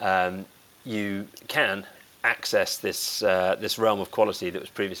you can access this realm of quality that was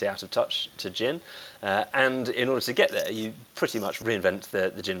previously out of touch to gin. And in order to get there, you pretty much reinvent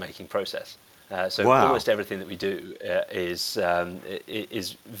the gin making process. Wow. Almost everything that we do is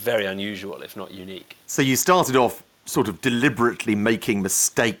very unusual, if not unique. So you started off sort of deliberately making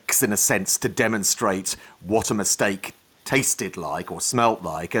mistakes in a sense to demonstrate what a mistake tasted like or smelt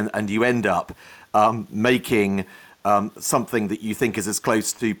like, and you end up making something that you think is as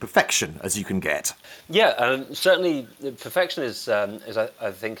close to perfection as you can get. Yeah, certainly perfection is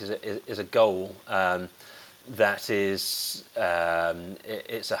I think is a goal that is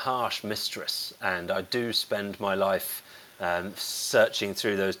it's a harsh mistress, and I do spend my life searching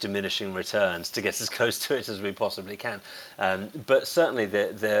through those diminishing returns to get as close to it as we possibly can. But certainly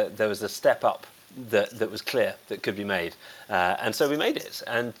there was a step up that was clear that could be made, and so we made it.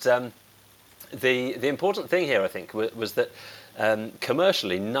 And the important thing here, I think, was that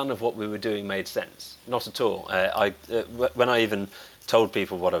commercially none of what we were doing made sense. Not at all. When I even told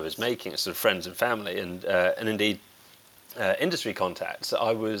people what I was making, sort of friends and family, and indeed industry contacts,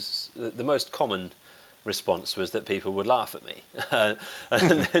 I was the most common response was that people would laugh at me. And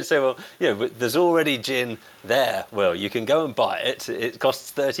they'd say, well, there's already gin there. Well, you can go and buy it. It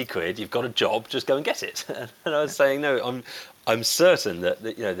costs 30 quid. You've got a job. Just go and get it. And I was saying, no, I'm certain that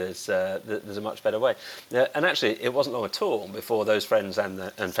there's a much better way. And actually, it wasn't long at all before those friends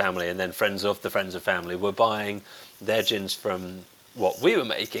and family, and then friends of family, were buying their gins from what we were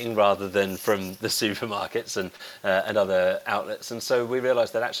making rather than from the supermarkets and other outlets. And so we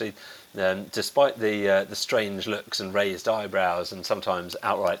realised that actually, despite the strange looks and raised eyebrows and sometimes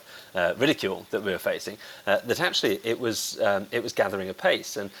outright ridicule that we were facing, that actually it was gathering a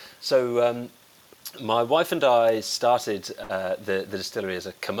pace. And so my wife and I started the distillery as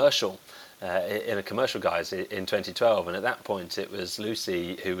a commercial. In a commercial guise in 2012, and at that point it was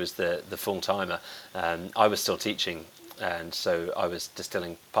Lucy who was the full-timer. I was still teaching, and so I was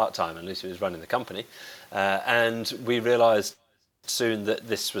distilling part-time, and Lucy was running the company. And we realised soon that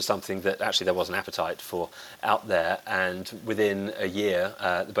this was something that actually there was an appetite for out there, and within a year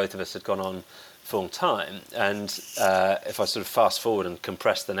the both of us had gone on full-time. And if I sort of fast forward and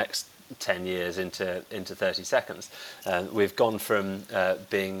compress the next 10 years into 30 seconds, we've gone from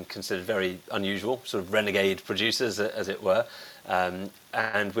being considered very unusual, sort of renegade producers, as it were,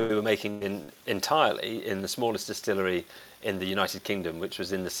 and we were making entirely in the smallest distillery in the United Kingdom, which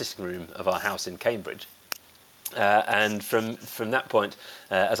was in the sitting room of our house in Cambridge. And from that point,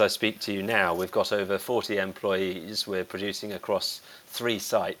 as I speak to you now, we've got over 40 employees. We're producing across 3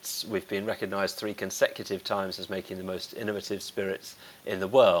 sites. We've been recognised 3 consecutive times as making the most innovative spirits in the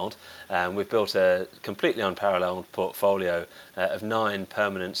world. We've built a completely unparalleled portfolio of 9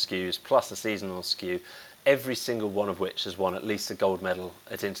 permanent SKUs plus a seasonal SKU, every single one of which has won at least a gold medal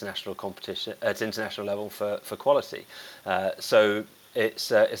at international competition, at international level for quality. So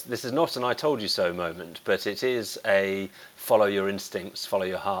this is not an I told you so moment, but it is a follow your instincts, follow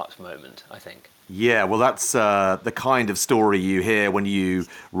your heart moment, I think. Yeah, well, that's the kind of story you hear when you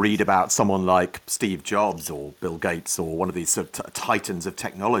read about someone like Steve Jobs or Bill Gates or one of these sort of titans of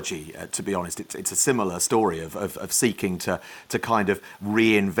technology. To be honest, it's a similar story of seeking to kind of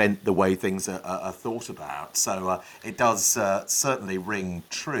reinvent the way things are thought about. So it does certainly ring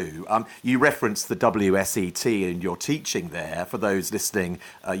true. You referenced the WSET in your teaching there. For those listening,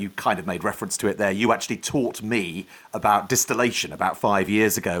 you kind of made reference to it there. You actually taught me about distillation about 5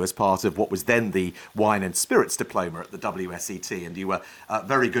 years ago as part of what was then the Wine and Spirits Diploma at the WSET, and you were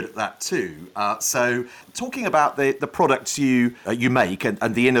very good at that too. So talking about the products you make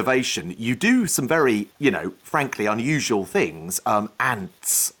and the innovation, you do some very, frankly, unusual things.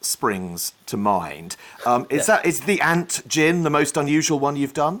 Ants springs to mind. Is the ant gin the most unusual one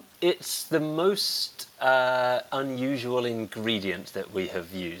you've done? It's the most unusual ingredient that we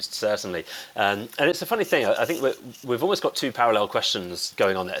have used, certainly. And it's a funny thing. I think we've almost got 2 parallel questions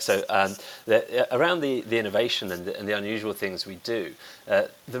going on there. So around the innovation and the unusual things we do,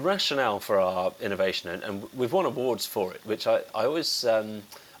 the rationale for our innovation, and we've won awards for it, which I always...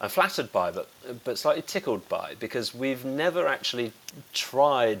 I'm flattered by, but slightly tickled by, because we've never actually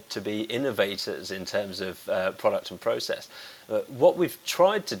tried to be innovators in terms of product and process. What we've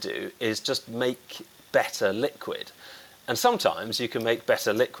tried to do is just make better liquid. And sometimes you can make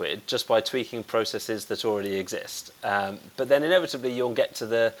better liquid just by tweaking processes that already exist. But then inevitably you'll get to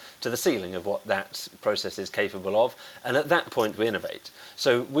the ceiling of what that process is capable of, and at that point we innovate.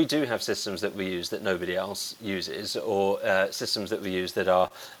 So we do have systems that we use that nobody else uses, or systems that we use that are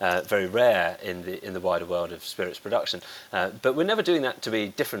very rare in the wider world of spirits production. But we're never doing that to be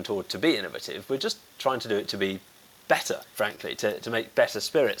different or to be innovative. We're just trying to do it to be better, frankly, to make better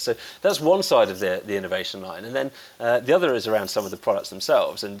spirits. So that's one side of the innovation line. And then the other is around some of the products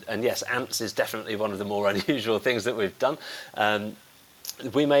themselves. And yes, ants is definitely one of the more unusual things that we've done.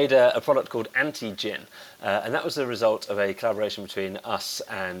 We made a product called Anti-Gin, And that was the result of a collaboration between us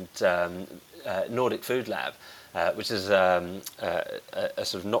and Nordic Food Lab, which is a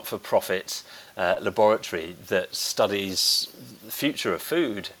sort of not-for-profit laboratory that studies the future of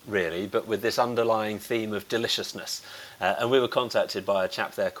food, really, but with this underlying theme of deliciousness. And we were contacted by a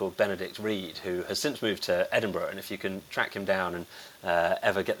chap there called Benedict Reed, who has since moved to Edinburgh, and if you can track him down and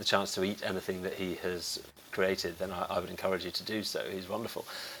ever get the chance to eat anything that he has created, then I would encourage you to do so. He's wonderful.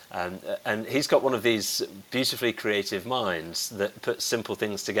 And he's got one of these beautifully creative minds that puts simple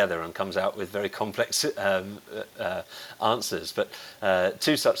things together and comes out with very complex answers. But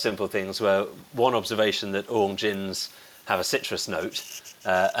two such simple things were one observation that oolong gins have a citrus note,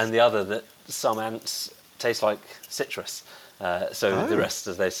 and the other that some ants taste like citrus. The rest,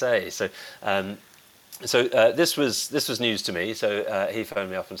 as they say. So this was news to me. So he phoned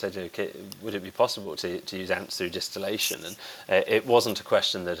me up and said, would it be possible to use ants through distillation? And it wasn't a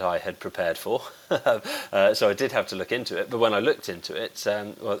question that I had prepared for. So I did have to look into it. But when I looked into it,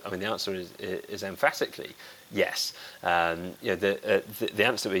 the answer is emphatically yes. The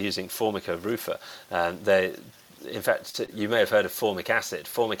ants that we're using, Formica rufa, in fact, you may have heard of formic acid.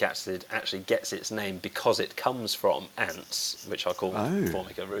 Formic acid actually gets its name because it comes from ants, which are called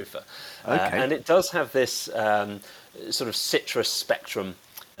Formica rufa. And it does have this sort of citrus spectrum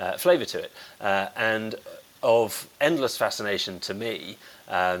flavour to it. And of endless fascination to me,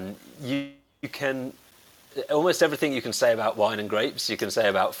 you can... Almost everything you can say about wine and grapes, you can say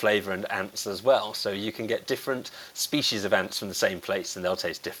about flavour and ants as well. So you can get different species of ants from the same place and they'll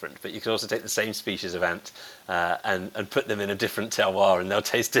taste different. But you can also take the same species of ant and put them in a different terroir and they'll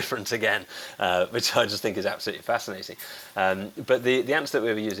taste different again, which I just think is absolutely fascinating. But the ants that we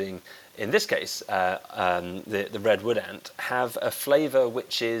were using in this case, the redwood ant, have a flavour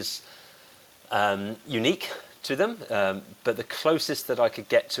which is unique to them, but the closest that I could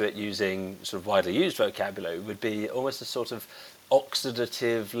get to it using sort of widely used vocabulary would be almost a sort of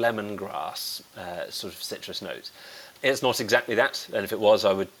oxidative lemongrass sort of citrus note. It's not exactly that, and if it was,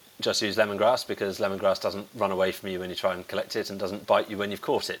 I would just use lemongrass, because lemongrass doesn't run away from you when you try and collect it and doesn't bite you when you've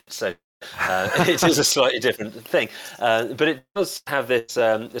caught it. So it is a slightly different thing, but it does have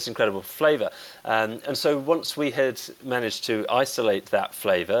this incredible flavour. And so once we had managed to isolate that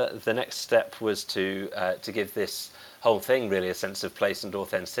flavour, the next step was to give this whole thing really a sense of place and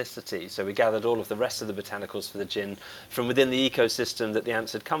authenticity. So we gathered all of the rest of the botanicals for the gin from within the ecosystem that the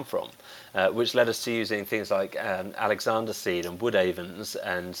ants had come from, which led us to using things like Alexander seed and wood avens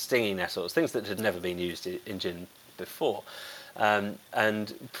and stinging nettles, things that had never been used in gin before.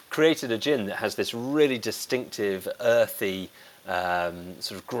 And created a gin that has this really distinctive, earthy,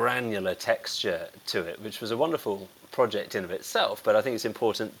 sort of granular texture to it, which was a wonderful project in of itself. But I think it's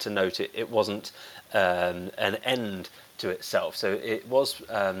important to note it wasn't an end to itself. So it was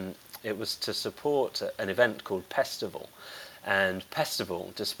to support an event called Pestival. And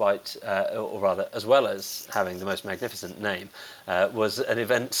Pestival, despite, or rather, as well as having the most magnificent name, was an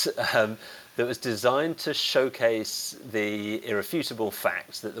event that was designed to showcase the irrefutable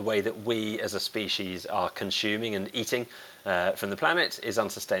fact that the way that we as a species are consuming and eating from the planet is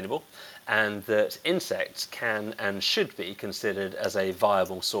unsustainable, and that insects can and should be considered as a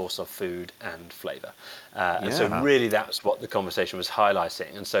viable source of food and flavour. And so really that's what the conversation was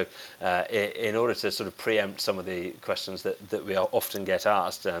highlighting. And so in order to sort of preempt some of the questions that we often get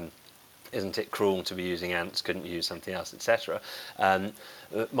asked, isn't it cruel to be using ants? Couldn't you use something else, etc.?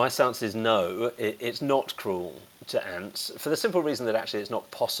 My stance is no, it's not cruel to ants, for the simple reason that actually it's not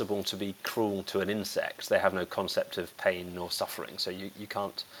possible to be cruel to an insect. They have no concept of pain or suffering, so you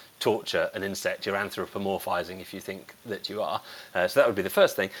can't torture an insect. You're anthropomorphizing if you think that you are. So that would be the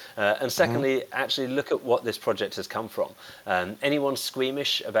first thing. And secondly, actually look at what this project has come from. Anyone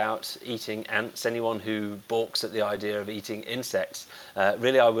squeamish about eating ants, anyone who balks at the idea of eating insects,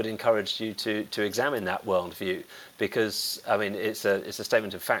 really I would encourage you to examine that worldview, because I mean it's a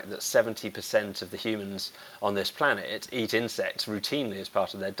statement of fact that 70% of the humans on this planet eat insects routinely as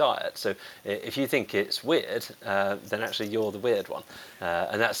part of their diet. So if you think it's weird, then actually you're the weird one.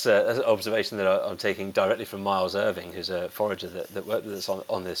 And that's an observation that I'm taking directly from Miles Irving, who's a forager that worked with us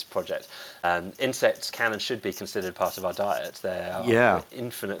on this project. Insects can and should be considered part of our diet. They are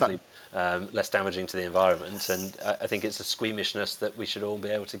infinitely less damaging to the environment, and I think it's a squeamishness that we should all be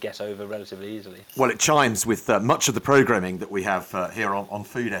able to get over relatively easily. Well, it chimes with much of the programming that we have here on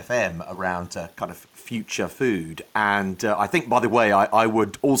Food FM around kind of future food. And I think, by the way, I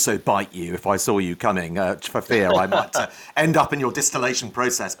would also bite you if I saw you coming, for fear I might end up in your distillation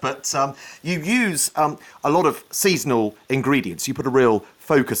process. But you use a lot of seasonal ingredients. You put a real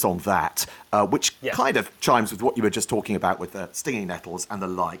focus on that, which Yeah. kind of chimes with what you were just talking about with the stinging nettles and the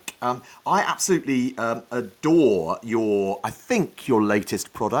like. I absolutely adore I think your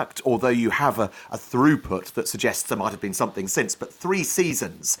latest product, although you have a throughput that suggests there might have been something since, but 3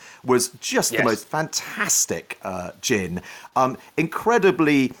 Seasons was just the Yes. most fantastic gin.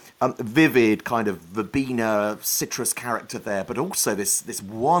 Incredibly vivid kind of verbena citrus character there, but also this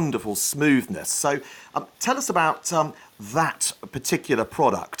wonderful smoothness. So tell us about that particular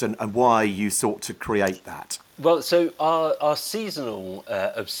product and why you sought to create that. Well, so our seasonal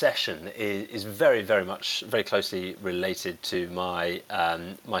obsession is very, very much, very closely related to my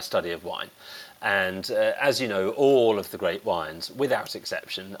my study of wine. And as you know, all of the great wines, without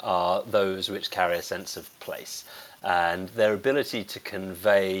exception, are those which carry a sense of place. And their ability to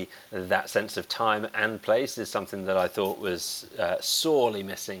convey that sense of time and place is something that I thought was sorely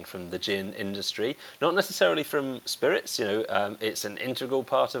missing from the gin industry. Not necessarily from spirits, it's an integral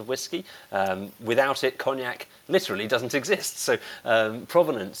part of whiskey. Without it, cognac literally doesn't exist. So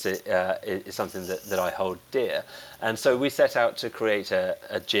provenance is something that I hold dear. And so we set out to create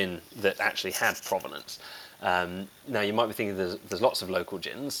a gin that actually had provenance. Now, you might be thinking there's lots of local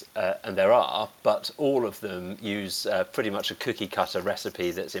gins, and there are, but all of them use pretty much a cookie-cutter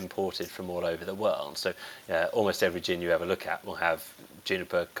recipe that's imported from all over the world. So almost every gin you ever look at will have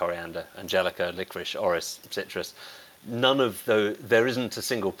juniper, coriander, angelica, licorice, orris, citrus. There isn't a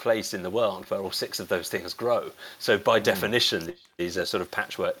single place in the world where all 6 of those things grow. So by definition, these are sort of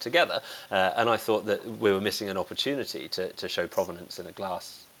patchwork together. And I thought that we were missing an opportunity to show provenance in a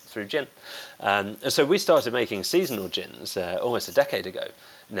glass through gin. And so we started making seasonal gins almost a decade ago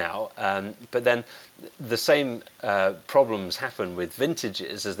now, but then the same problems happen with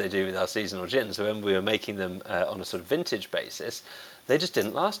vintages as they do with our seasonal gins. So when we were making them on a sort of vintage basis, they just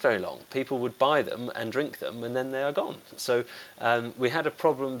didn't last very long. People would buy them and drink them and then they are gone. So we had a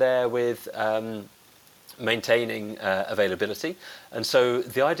problem there with maintaining availability, and so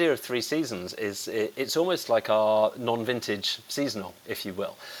the idea of 3 Seasons is it's almost like our non-vintage seasonal, if you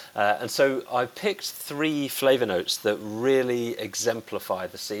will. And so I picked 3 flavour notes that really exemplify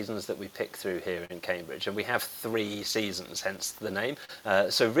the seasons that we pick through here in Cambridge, and we have 3 seasons, hence the name.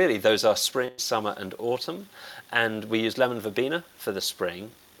 So really those are spring, summer and autumn, and we use lemon verbena for the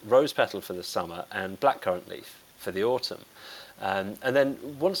spring, rose petal for the summer and blackcurrant leaf for the autumn. And then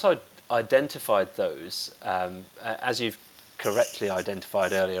once I identified those, as you've correctly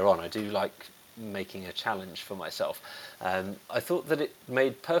identified earlier on, I do like making a challenge for myself. I thought that it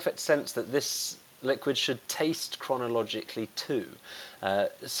made perfect sense that this liquid should taste chronologically too.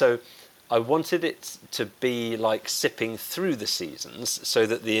 So I wanted it to be like sipping through the seasons, so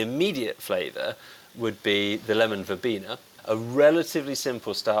that the immediate flavour would be the lemon verbena, a relatively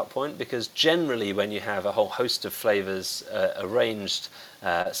simple start point, because generally when you have a whole host of flavours arranged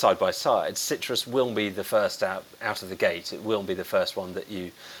side by side, citrus will be the first out of the gate. It will be the first one that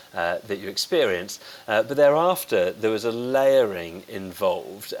you experience. But thereafter there was a layering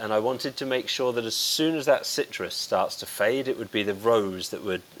involved, and I wanted to make sure that as soon as that citrus starts to fade, it would be the rose that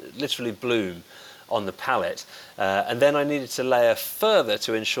would literally bloom on the palate, and then I needed to layer further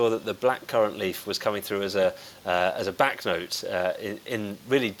to ensure that the blackcurrant leaf was coming through as a back note in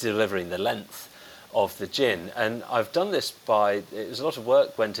really delivering the length of the gin. And I've done this a lot of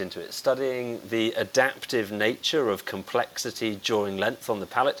work went into it, studying the adaptive nature of complexity during length on the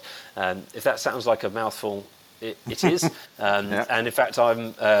palate. If that sounds like a mouthful, it is. Yeah. And in fact,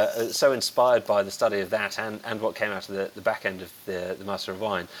 I'm so inspired by the study of that and what came out of the back end of the Master of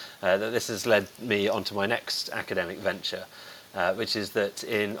Wine, that this has led me onto my next academic venture, which is that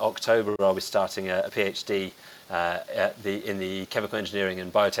in October I'll be starting a PhD in the Chemical Engineering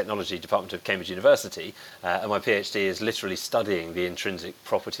and Biotechnology Department of Cambridge University, and my PhD is literally studying the intrinsic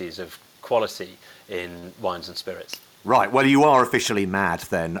properties of quality in wines and spirits. Right. Well, you are officially mad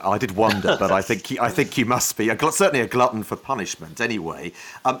then. I did wonder, but I think you must be. Certainly a glutton for punishment. Anyway,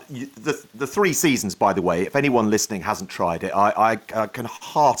 the 3 Seasons, by the way, if anyone listening hasn't tried it, I can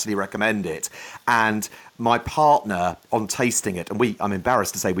heartily recommend it. And my partner, on tasting it, and I'm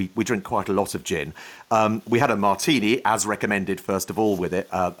embarrassed to say we drink quite a lot of gin. We had a martini, as recommended, first of all, with it.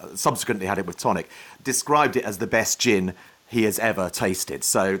 Subsequently had it with tonic. Described it as the best gin he has ever tasted.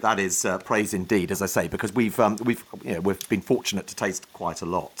 So that is praise indeed, as I say, because we've been fortunate to taste quite a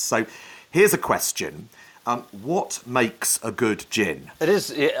lot. So here's a question. What makes a good gin? It is,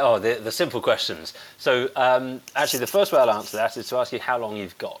 the simple questions. So actually the first way I'll answer that is to ask you how long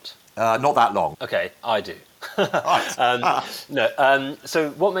you've got. Not that long. Okay, I do. Right. So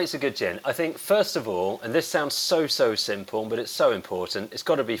what makes a good gin? I think, first of all, and this sounds so simple, but it's so important, it's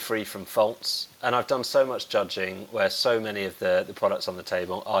got to be free from faults. And I've done so much judging where so many of the products on the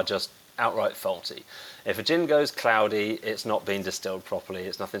table are just outright faulty. If a gin goes cloudy, it's not been distilled properly.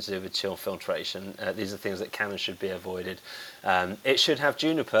 It's nothing to do with chill filtration. These are things that can and should be avoided. It should have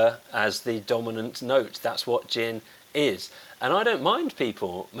juniper as the dominant note. That's what gin is. And I don't mind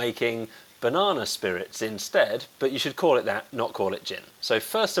people making banana spirits instead, but you should call it that, not call it gin. So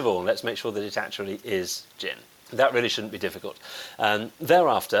first of all, let's make sure that it actually is gin. That really shouldn't be difficult.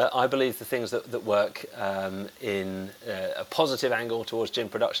 Thereafter, I believe the things that work in a positive angle towards gin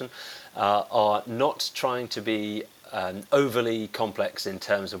production are not trying to be overly complex in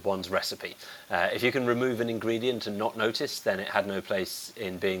terms of one's recipe. If you can remove an ingredient and not notice, then it had no place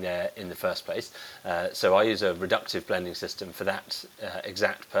in being there in the first place. So I use a reductive blending system for that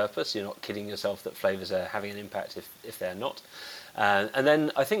exact purpose. You're not kidding yourself that flavours are having an impact if they're not. And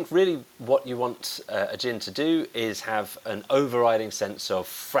then I think really what you want a gin to do is have an overriding sense of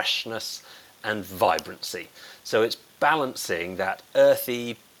freshness and vibrancy. So it's balancing that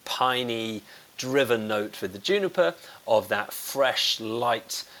earthy, piney, driven note with the juniper of that fresh,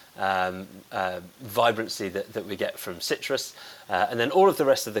 light vibrancy that we get from citrus. And then all of the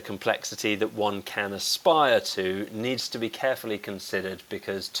rest of the complexity that one can aspire to needs to be carefully considered,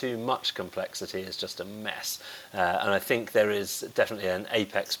 because too much complexity is just a mess. And I think there is definitely an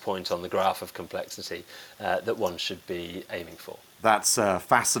apex point on the graph of complexity that one should be aiming for. That's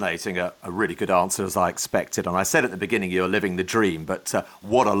fascinating, a really good answer as I expected. And I said at the beginning you're living the dream, but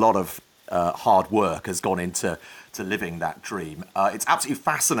what a lot of hard work has gone into living that dream. It's absolutely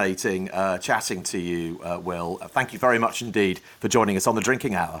fascinating chatting to you, Will. Thank you very much indeed for joining us on The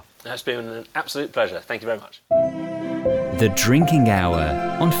Drinking Hour. It's been an absolute pleasure. Thank you very much. The Drinking Hour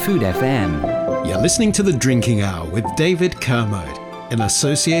on Food FM. You're listening to The Drinking Hour with David Kermode in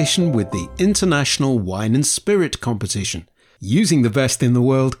association with the International Wine and Spirit Competition, using the best in the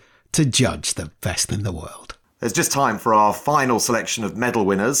world to judge the best in the world. There's just time for our final selection of medal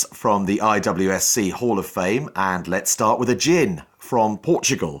winners from the IWSC Hall of Fame, and let's start with a gin from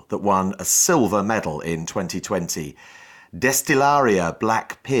Portugal that won a silver medal in 2020. Destilaria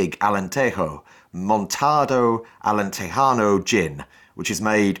Black Pig Alentejo Montado Alentejano Gin, which is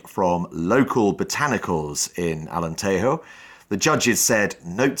made from local botanicals in Alentejo. The judges said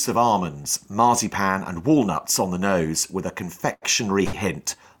notes of almonds, marzipan and walnuts on the nose with a confectionery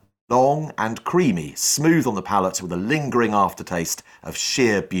hint. Long and creamy, smooth on the palate with a lingering aftertaste of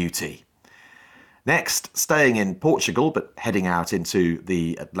sheer beauty. Next, staying in Portugal but heading out into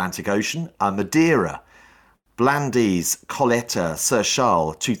the Atlantic Ocean, a Madeira. Blandy's Coleta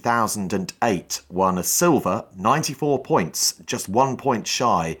Seixal 2008 won a silver, 94 points, just 1 point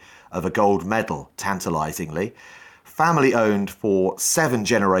shy of a gold medal, tantalisingly. Family owned for 7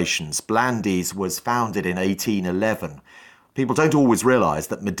 generations, Blandy's was founded in 1811. People don't always realise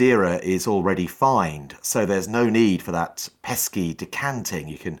that Madeira is already fined, so there's no need for that pesky decanting.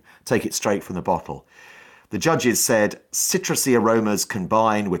 You can take it straight from the bottle. The judges said citrusy aromas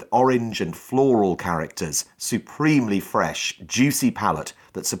combine with orange and floral characters, supremely fresh, juicy palate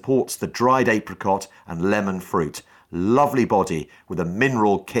that supports the dried apricot and lemon fruit. Lovely body with a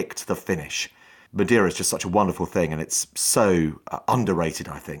mineral kick to the finish. Madeira is just such a wonderful thing, and it's so underrated,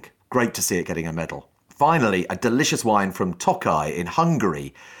 I think. Great to see it getting a medal. Finally, a delicious wine from Tokaj in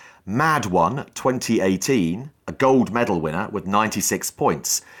Hungary. Mad One 2018, a gold medal winner with 96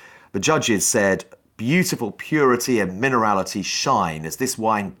 points. The judges said beautiful purity and minerality shine as this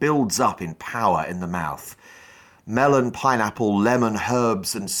wine builds up in power in the mouth. Melon, pineapple, lemon,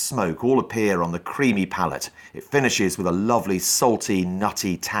 herbs and smoke all appear on the creamy palate. It finishes with a lovely salty,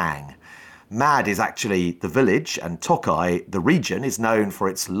 nutty tang. Mad is actually the village, and Tokaj, the region, is known for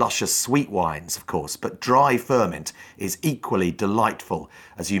its luscious sweet wines, of course, but dry ferment is equally delightful,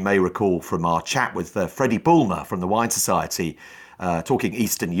 as you may recall from our chat with Freddie Bulmer from the Wine Society, talking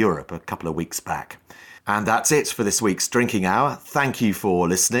Eastern Europe a couple of weeks back. And that's it for this week's Drinking Hour. Thank you for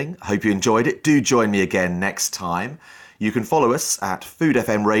listening. Hope you enjoyed it. Do join me again next time. You can follow us at Food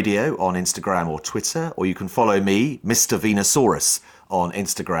FM Radio on Instagram or Twitter, or you can follow me, Mr. Venusaurus, on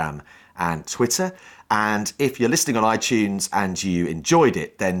Instagram and Twitter. And if you're listening on iTunes and you enjoyed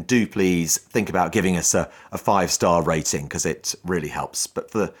it, then do please think about giving us a 5-star rating, because it really helps.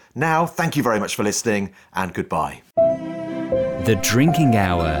 But for now, thank you very much for listening, and goodbye. The Drinking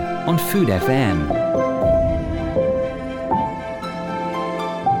Hour on Food FM.